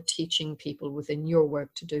 which you're teaching people within your work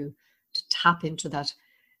to do, to tap into that,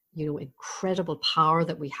 incredible power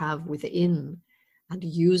that we have within, and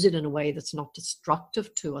use it in a way that's not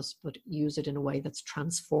destructive to us, but use it in a way that's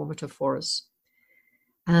transformative for us.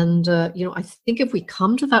 And, I think if we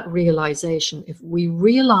come to that realization, if we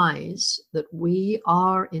realize that we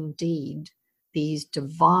are indeed these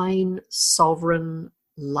divine, sovereign,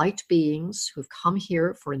 light beings who've come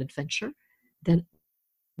here for an adventure, then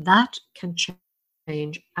that can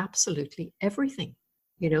change absolutely everything.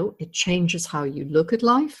 It changes how you look at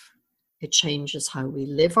life. It changes how we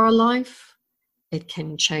live our life. It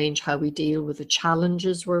can change how we deal with the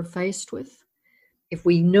challenges we're faced with. If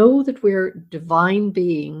we know that we're divine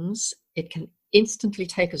beings, it can instantly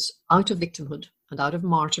take us out of victimhood and out of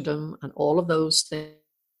martyrdom and all of those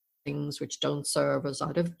things which don't serve us,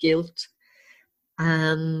 out of guilt.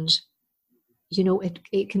 And,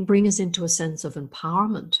 it can bring us into a sense of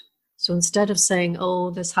empowerment. So instead of saying,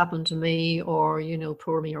 oh, this happened to me, or,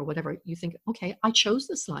 poor me, or whatever, you think, okay, I chose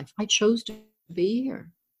this life. I chose to be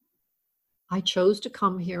here. I chose to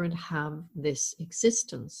come here and have this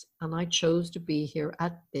existence, and I chose to be here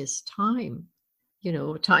at this time.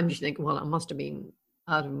 Times you think, well, I must have been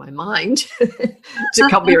out of my mind to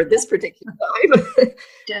come here at this particular time.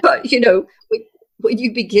 But, when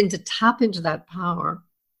you begin to tap into that power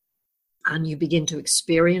and you begin to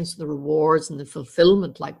experience the rewards and the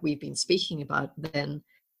fulfillment like we've been speaking about, then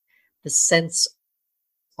the sense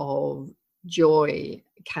of joy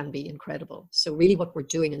can be incredible. So really what we're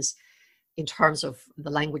doing is in terms of the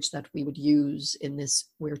language that we would use in this,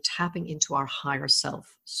 we're tapping into our higher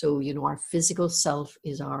self. So, you know, our physical self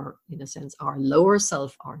is our, in a sense, our lower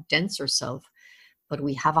self, our denser self, but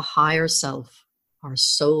we have a higher self, our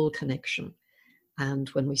soul connection. And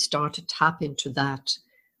when we start to tap into that,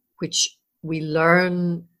 which we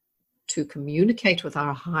learn to communicate with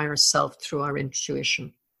our higher self through our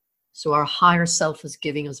intuition. So our higher self is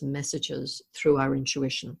giving us messages through our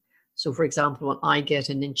intuition. So for example, when I get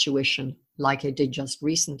an intuition, like I did just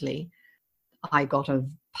recently, I got a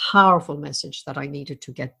powerful message that I needed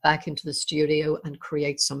to get back into the studio and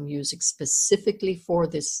create some music specifically for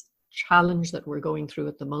this challenge that we're going through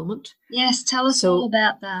at the moment. Yes, tell us all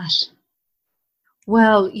about that.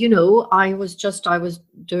 Well, you know, I was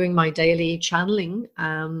doing my daily channeling,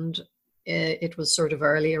 and it was sort of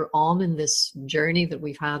earlier on in this journey that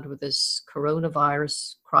we've had with this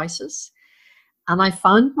coronavirus crisis. And I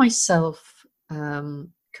found myself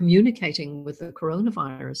communicating with the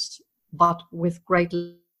coronavirus, but with great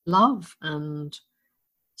love, and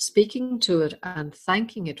speaking to it and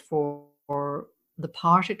thanking it for the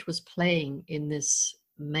part it was playing in this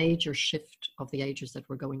major shift of the ages that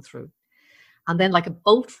we're going through. And then, like a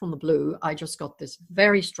bolt from the blue, I just got this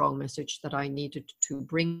very strong message that I needed to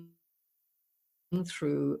bring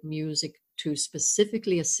through music to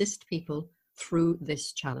specifically assist people through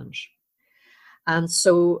this challenge. And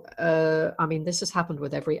so, I mean, this has happened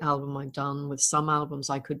with every album I've done. With some albums,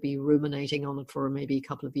 I could be ruminating on it for maybe a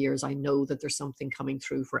couple of years. I know that there's something coming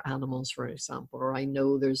through for animals, for example, or I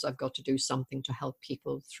know I've got to do something to help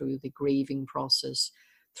people through the grieving process,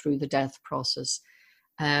 through the death process.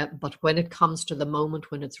 But when it comes to the moment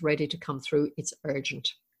when it's ready to come through, it's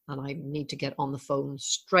urgent. And I need to get on the phone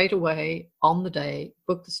straight away on the day,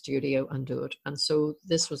 book the studio and do it. And so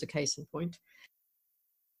this was a case in point.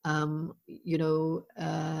 You know,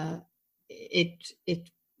 it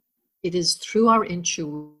is through our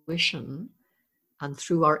intuition and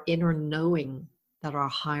through our inner knowing that our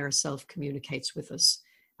higher self communicates with us.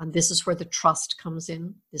 And this is where the trust comes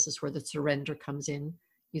in. This is where the surrender comes in.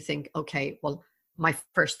 You think, okay, well, my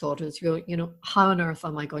first thought is, you know, how on earth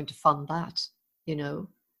am I going to fund that? You know,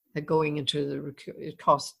 going into it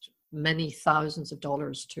cost many thousands of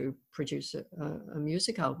dollars to produce a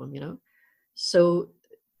music album, you know. So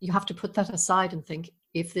you have to put that aside and think,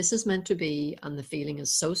 if this is meant to be and the feeling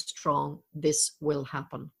is so strong, this will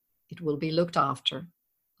happen. It will be looked after.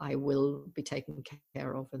 I will be taken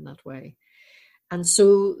care of in that way. And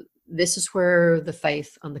so this is where the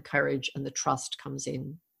faith and the courage and the trust comes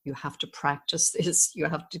in. You have to practice this. You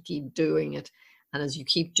have to keep doing it. And as you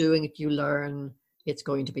keep doing it, you learn it's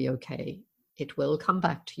going to be okay. It will come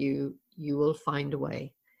back to you. You will find a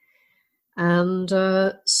way. And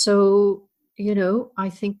so, you know, I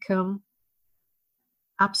think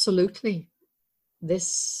absolutely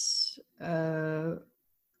this kind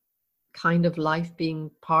of life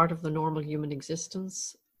being part of the normal human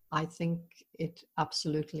existence, I think it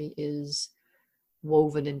absolutely is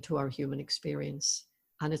woven into our human experience.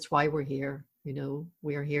 And it's why we're here. You know,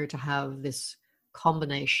 we are here to have this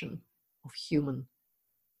combination of human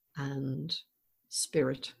and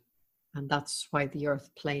spirit. And that's why the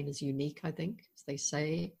earth plane is unique, I think, as they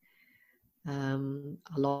say. A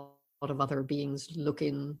lot of other beings look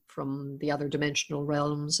in from the other dimensional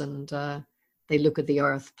realms, and they look at the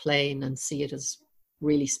earth plane and see it as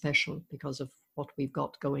really special because of what we've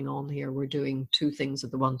got going on here. We're doing two things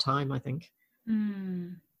at the one time, I think.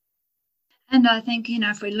 Mm. And I think, you know,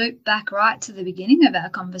 if we loop back right to the beginning of our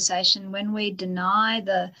conversation, when we deny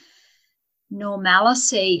the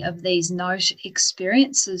normalcy of these note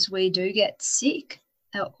experiences, we do get sick,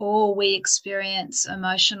 or we experience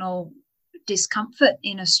emotional discomfort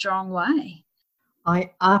in a strong way.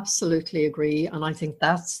 I absolutely agree. And I think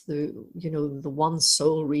that's the one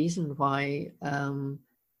sole reason why,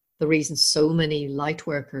 the reason so many light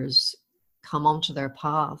workers come onto their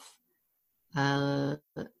path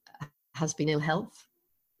has been ill health.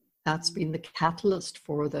 That's been the catalyst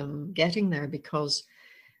for them getting there, because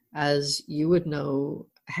as you would know,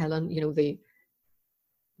 Helen, you know, the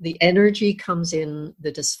energy comes in,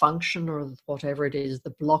 the dysfunction or whatever it is,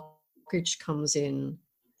 the blockage comes in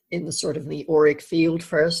the sort of the auric field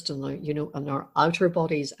first, and you know, and our outer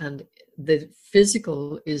bodies, and the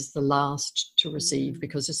physical is the last to receive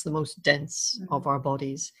because it's the most dense of our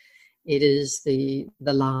bodies. It is the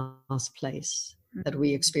last place that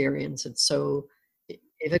we experience it. So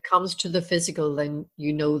if it comes to the physical, then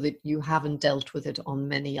you know that you haven't dealt with it on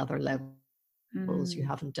many other levels. You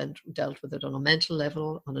haven't dealt with it on a mental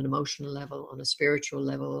level, on an emotional level, on a spiritual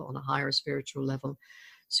level, on a higher spiritual level.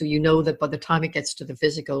 So you know that by the time it gets to the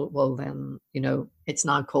physical, well then, it's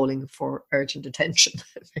now calling for urgent attention,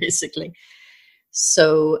 basically.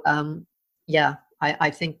 So yeah, I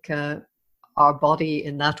think our body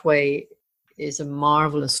in that way is a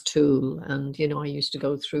marvelous tool. And I used to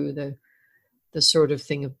go through the sort of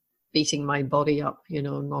thing of beating my body up,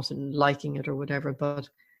 not in liking it or whatever, but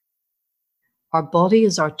our body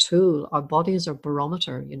is our tool. Our body is our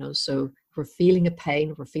barometer, so if we're feeling a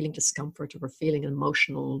pain, if we're feeling discomfort, if we're feeling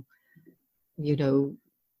emotional,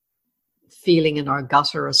 feeling in our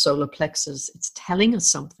gut or our solar plexus, it's telling us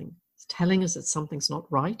something. It's telling us that something's not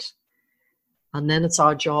right. And then it's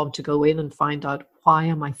our job to go in and find out, why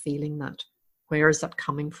am I feeling that? Where is that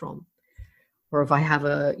coming from? Or if I have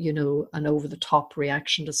an over-the-top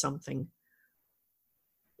reaction to something,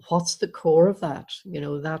 what's the core of that?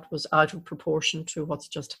 That was out of proportion to what's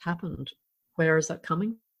just happened. Where is that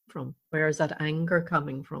coming from? Where is that anger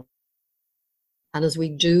coming from? And as we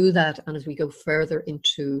do that, and as we go further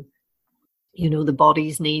into, the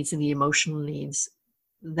body's needs and the emotional needs,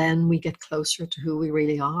 then we get closer to who we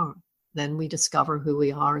really are. Then we discover who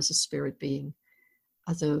we are as a spirit being,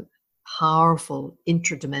 as a powerful,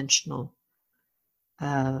 interdimensional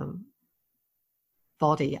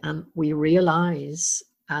body. And we realize,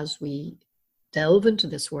 as we delve into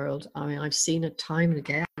this world, I've seen it time and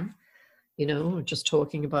again, just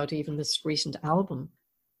talking about even this recent album,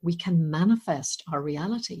 we can manifest our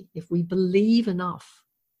reality if we believe enough,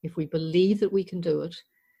 if we believe that we can do it,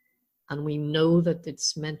 and we know that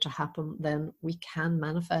it's meant to happen, then we can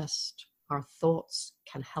manifest. Our thoughts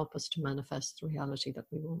can help us to manifest the reality that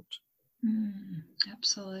we want.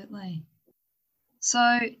 Absolutely.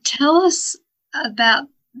 So tell us about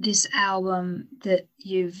this album that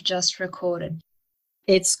you've just recorded.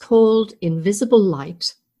 It's called Invisible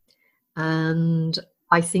Light. And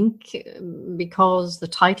I think because the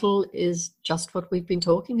title is just what we've been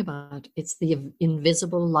talking about. It's the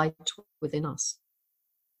invisible light within us.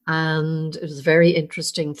 And it was very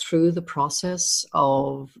interesting through the process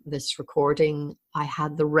of this recording. I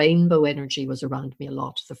had the rainbow energy was around me a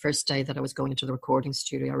lot. The first day that I was going into the recording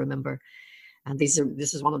studio, I remember, and this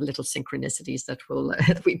is one of the little synchronicities that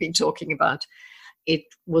we've been talking about. It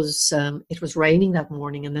was raining that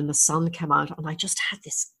morning, and then the sun came out, and I just had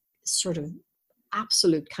this sort of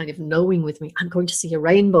absolute kind of knowing with me, I'm going to see a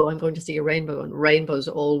rainbow, I'm going to see a rainbow. And rainbows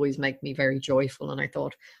always make me very joyful. And I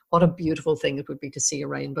thought, what a beautiful thing it would be to see a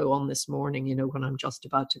rainbow on this morning, when I'm just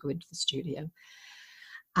about to go into the studio.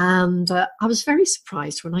 And I was very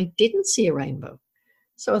surprised when I didn't see a rainbow.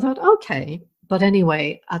 So I thought, okay. But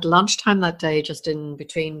anyway, at lunchtime that day, just in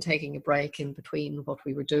between taking a break, in between what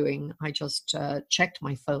we were doing, I just checked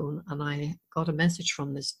my phone, and I got a message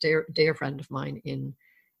from this dear friend of mine in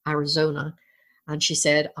Arizona. And she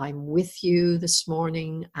said, I'm with you this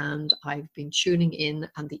morning, and I've been tuning in,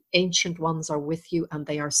 and the ancient ones are with you, and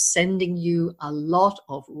they are sending you a lot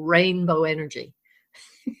of rainbow energy.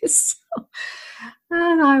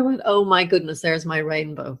 And I went, oh my goodness, there's my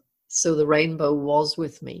rainbow. So the rainbow was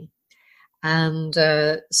with me. And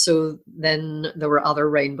so then there were other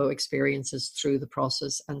rainbow experiences through the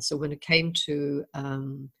process. And so when it came to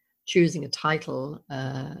choosing a title,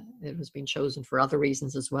 it was being chosen for other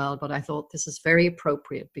reasons as well. But I thought this is very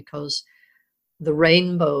appropriate because the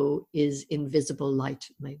rainbow is invisible light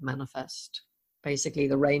made manifest. Basically,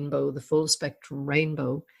 the rainbow, the full spectrum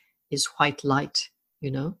rainbow, is white light,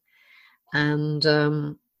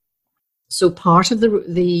 And so part of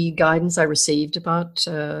the guidance I received about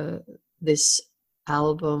this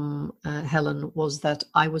album, Helen, was that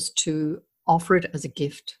I was to offer it as a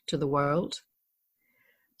gift to the world.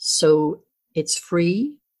 So it's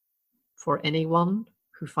free for anyone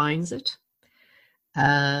who finds it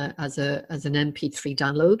as an MP3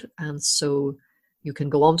 download. And so you can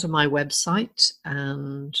go onto my website,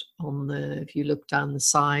 and if you look down the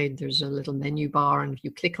side, there's a little menu bar. And if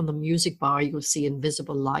you click on the music bar, you'll see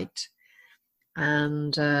Invisible Light.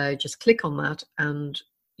 And just click on that, and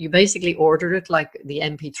you basically order it like the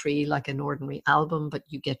MP3, like an ordinary album, but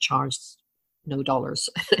you get charged no dollars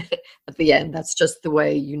at the end. That's just the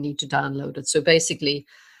way you need to download it. So basically,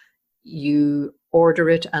 you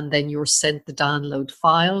order it, and then you're sent the download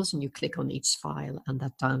files, and you click on each file, and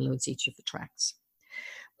that downloads each of the tracks.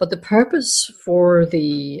 But the purpose for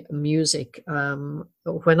the music,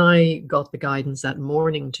 when I got the guidance that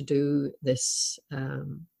morning to do this,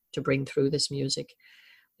 to bring through this music,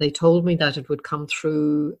 they told me that it would come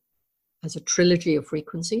through as a trilogy of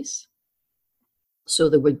frequencies. So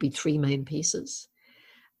there would be 3 main pieces.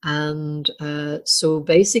 And so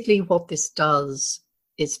basically what this does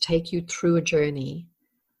is take you through a journey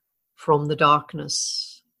from the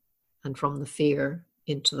darkness and from the fear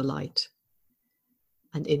into the light.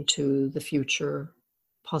 and into the future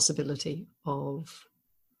possibility of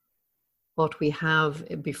what we have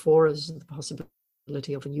before us, the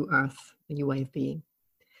possibility of a new earth, a new way of being.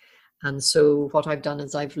 And so what I've done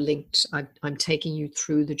is I'm taking you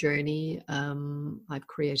through the journey. I've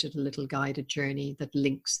created a little guided journey that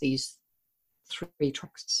links these 3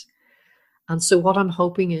 tracks. And so what I'm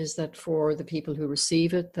hoping is that for the people who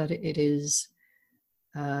receive it, that it is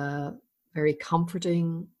very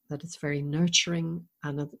comforting, that it's very nurturing,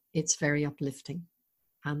 and that it's very uplifting,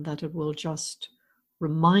 and that it will just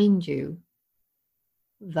remind you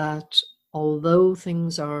that although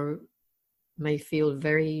things may feel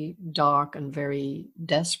very dark and very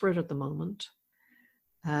desperate at the moment,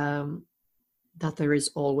 that there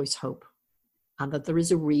is always hope, and that there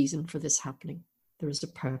is a reason for this happening. There is a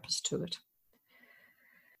purpose to it.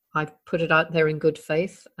 I've put it out there in good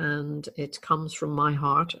faith, and it comes from my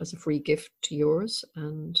heart as a free gift to yours,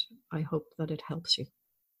 and I hope that it helps you.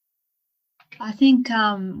 I think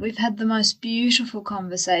we've had the most beautiful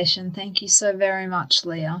conversation. Thank you so very much,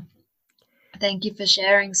 Leah. Thank you for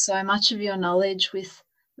sharing so much of your knowledge with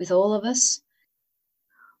all of us.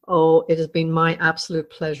 Oh, it has been my absolute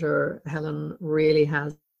pleasure, Helen. Really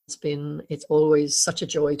has been. It's always such a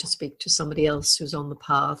joy to speak to somebody else who's on the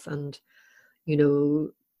path, and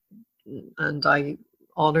and I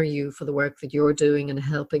honor you for the work that you're doing and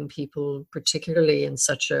helping people, particularly in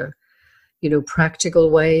such a practical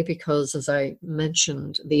way, because as I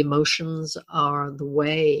mentioned, the emotions are the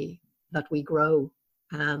way that we grow,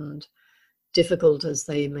 and difficult as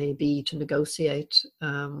they may be to negotiate,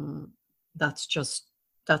 that's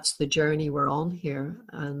the journey we're on here.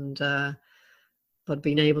 And but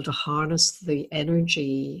being able to harness the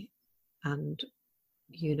energy and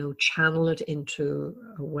channel it into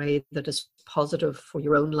a way that is positive for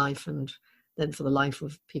your own life and then for the life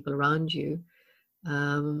of people around you,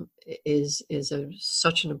 is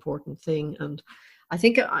such an important thing. And I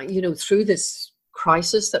think through this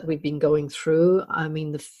crisis that we've been going through, I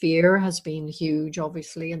mean, the fear has been huge,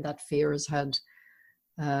 obviously, and that fear has had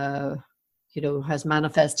has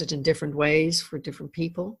manifested in different ways for different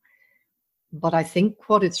people. But I think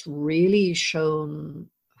what it's really shown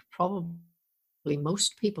probably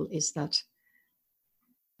most people is that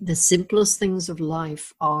the simplest things of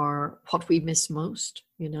life are what we miss most.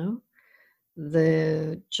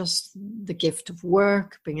 The gift of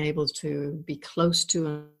work, being able to be close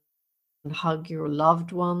to and hug your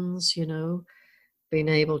loved ones, being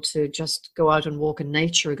able to just go out and walk in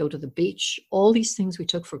nature, go to the beach, all these things we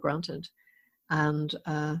took for granted. And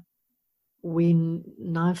we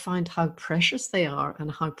now find how precious they are,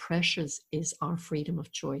 and how precious is our freedom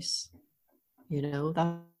of choice.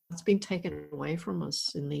 That's been taken away from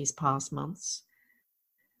us in these past months.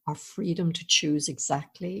 Our freedom to choose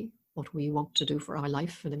exactly what we want to do for our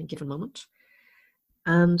life at any given moment.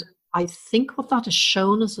 And I think what that has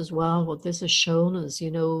shown us as well, what this has shown us,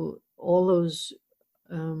 all those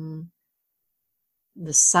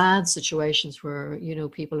the sad situations where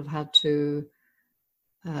people have had to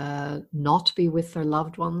not be with their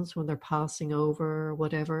loved ones when they're passing over or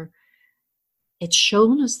whatever. It's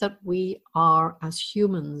shown us that we are, as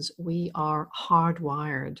humans, we are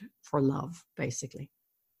hardwired for love, basically.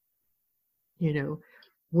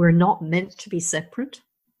 We're not meant to be separate.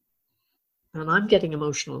 And I'm getting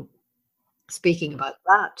emotional speaking about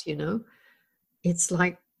that. It's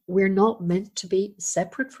like we're not meant to be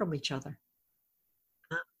separate from each other.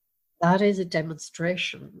 That is a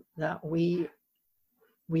demonstration that we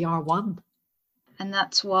are one. And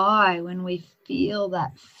that's why when we feel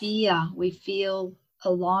that fear, we feel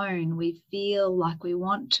alone, we feel like we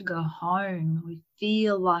want to go home, we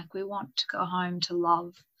feel like we want to go home to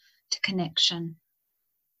love, to connection,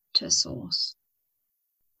 to source.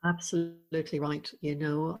 Absolutely right.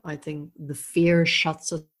 I think the fear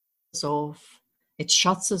shuts us off. It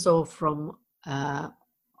shuts us off from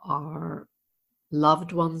our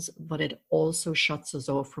loved ones, but it also shuts us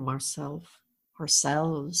off from ourselves.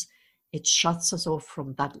 It shuts us off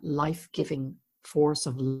from that life-giving force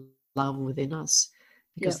of love within us,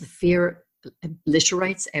 because the fear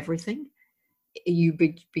obliterates everything. You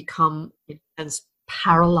become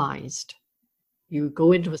paralyzed. You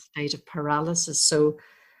go into a state of paralysis. So,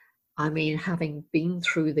 I mean, having been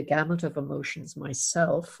through the gamut of emotions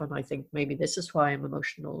myself, and I think maybe this is why I'm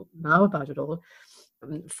emotional now about it all,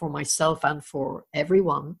 for myself and for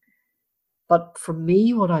everyone. But for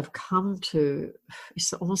me, what I've come to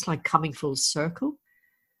is almost like coming full circle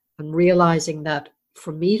and realizing that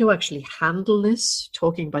for me to actually handle this,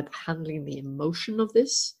 talking about handling the emotion of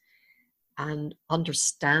this and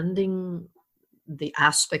understanding the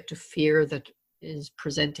aspect of fear that is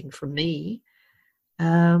presenting for me,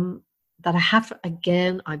 that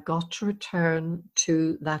I've got to return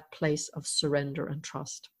to that place of surrender and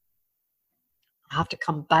trust. I have to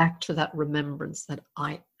come back to that remembrance that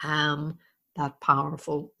I am that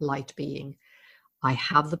powerful light being. I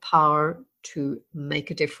have the power to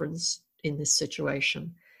make a difference in this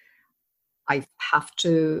situation. I have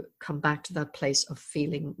to come back to that place of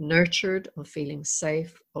feeling nurtured, of feeling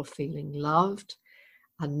safe, of feeling loved,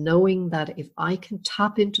 and knowing that if I can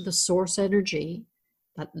tap into the source energy,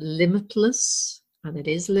 that limitless, and it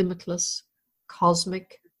is limitless,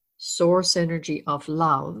 cosmic source energy of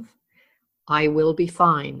love, I will be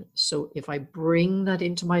fine. So if I bring that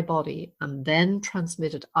into my body and then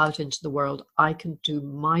transmit it out into the world, I can do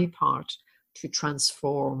my part to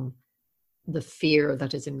transform the fear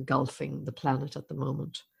that is engulfing the planet at the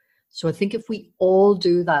moment. So I think if we all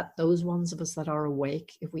do that, those ones of us that are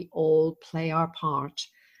awake, if we all play our part,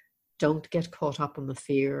 don't get caught up in the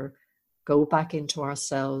fear, go back into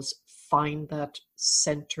ourselves, find that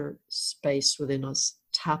center space within us,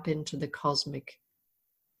 tap into the cosmic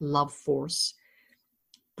love force,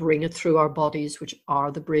 bring it through our bodies, which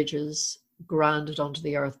are the bridges, ground it onto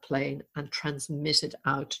the earth plane, and transmit it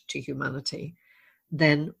out to humanity,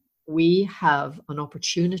 then we have an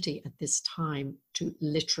opportunity at this time to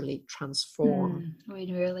literally transform.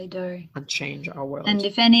 We really do. And change our world. And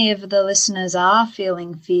if any of the listeners are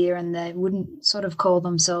feeling fear and they wouldn't sort of call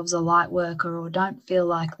themselves a light worker or don't feel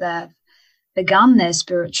like they've begun their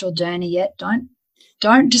spiritual journey yet,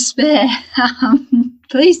 don't despair.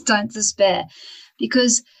 Please don't despair,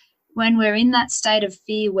 because when we're in that state of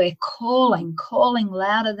fear, we're calling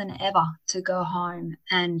louder than ever to go home.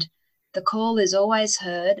 And the call is always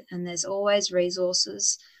heard, and there's always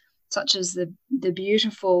resources such as the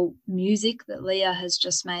beautiful music that Leah has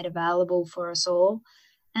just made available for us all.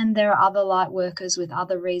 And there are other light workers with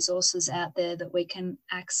other resources out there that we can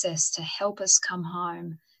access to help us come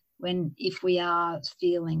home if we are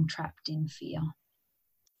feeling trapped in fear.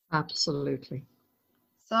 Absolutely.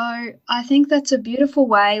 So I think that's a beautiful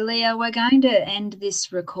way, Leah. We're going to end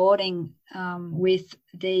this recording with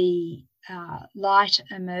the Light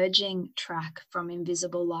Emerging track from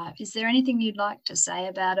Invisible Light. Is there anything you'd like to say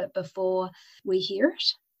about it before we hear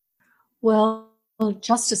it? Well,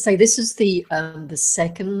 just to say, this is the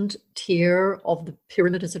second tier of the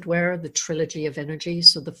pyramid, as it were, the trilogy of energy.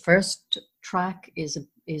 So the first track is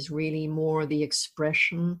really more the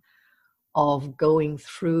expression of going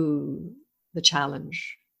through the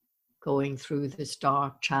challenge, going through this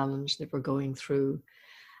dark challenge that we're going through.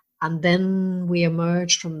 And then we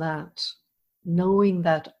emerge from that, knowing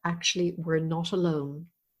that actually we're not alone.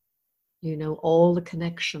 You know, all the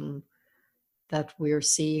connection that we're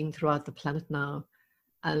seeing throughout the planet now,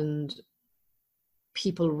 and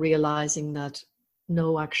people realizing that,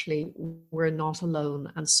 no, actually, we're not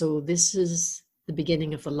alone. And so this is the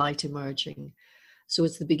beginning of the light emerging. So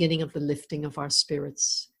it's the beginning of the lifting of our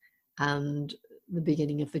spirits and the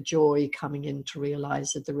beginning of the joy coming in to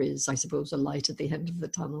realize that there is, I suppose, a light at the end of the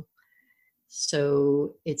tunnel.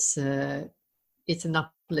 So it's an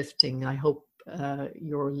uplifting. I hope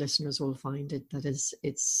your listeners will find it, that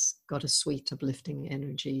it's got a sweet, uplifting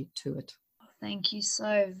energy to it. Thank you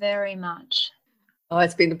so very much. Oh,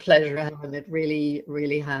 it's been a pleasure, Helen. It really,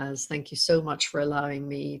 really has. Thank you so much for allowing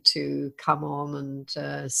me to come on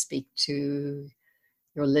and speak to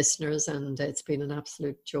your listeners. And it's been an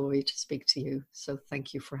absolute joy to speak to you. So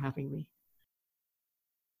thank you for having me.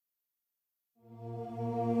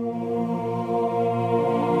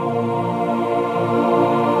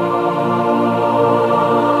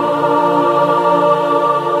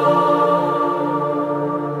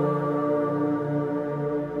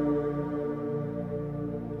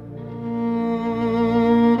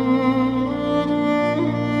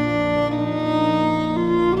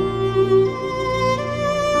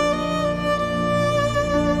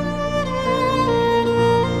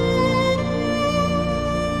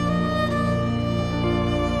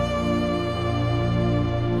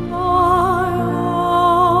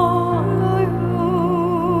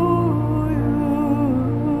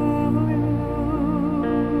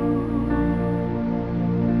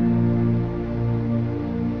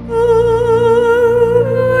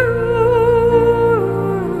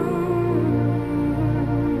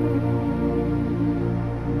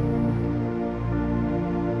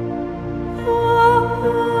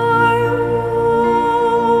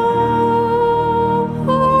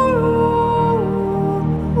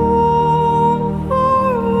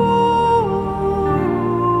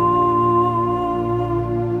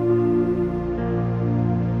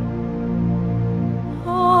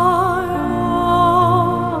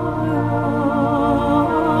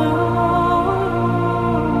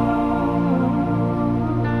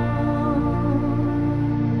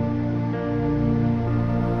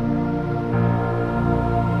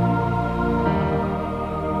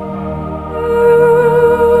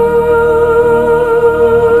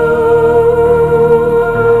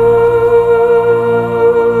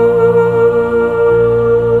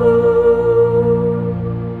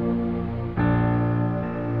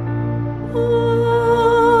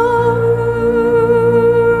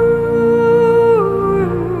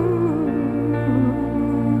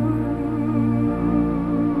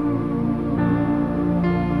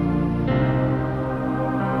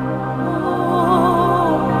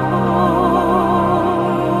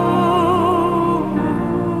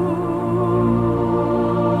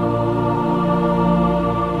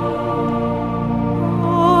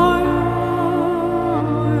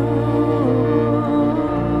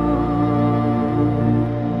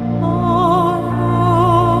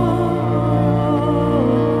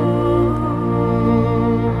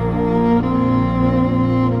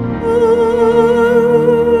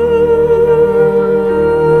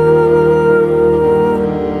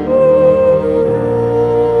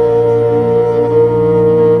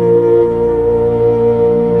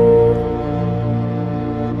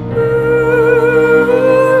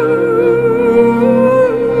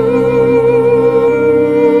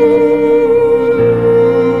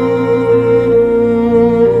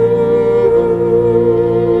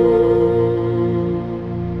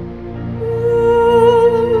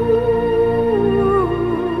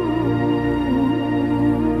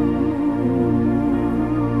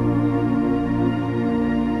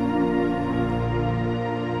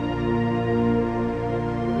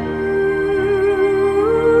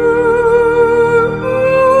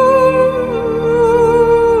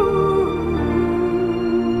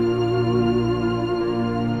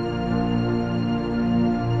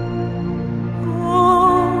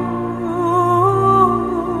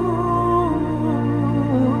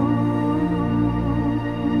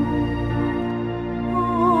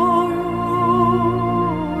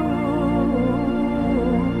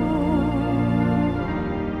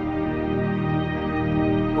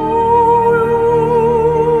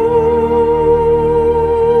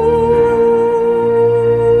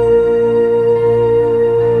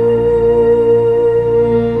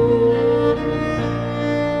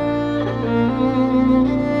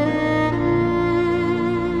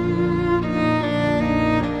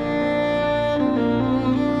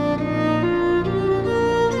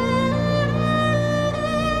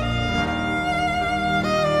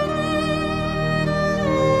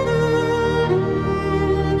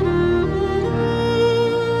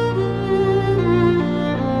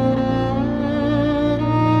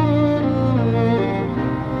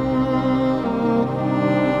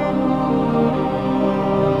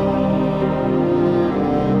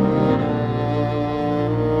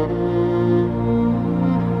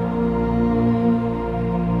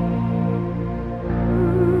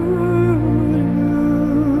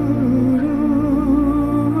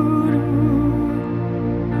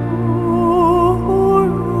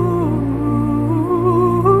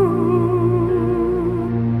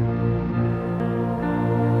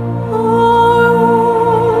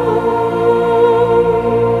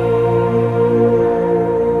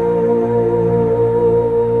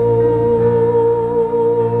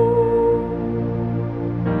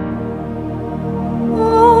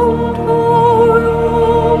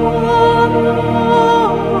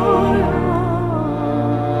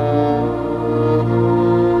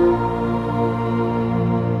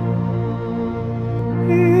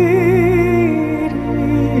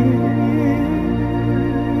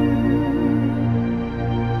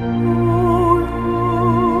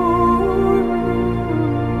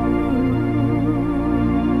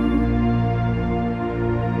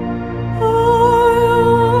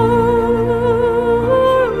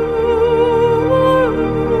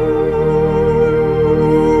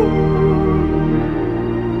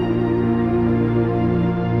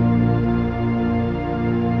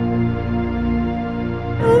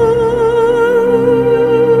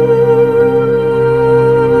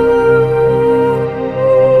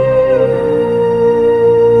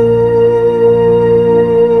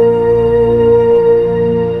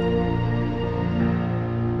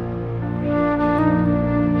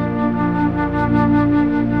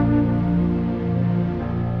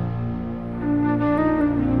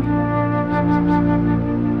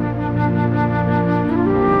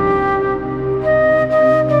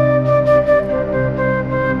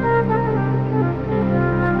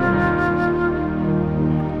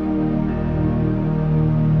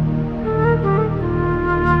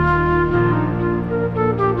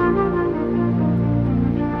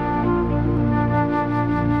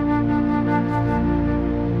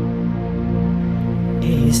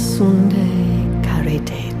 sunde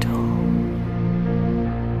cariteto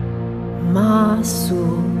masu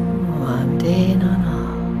andenana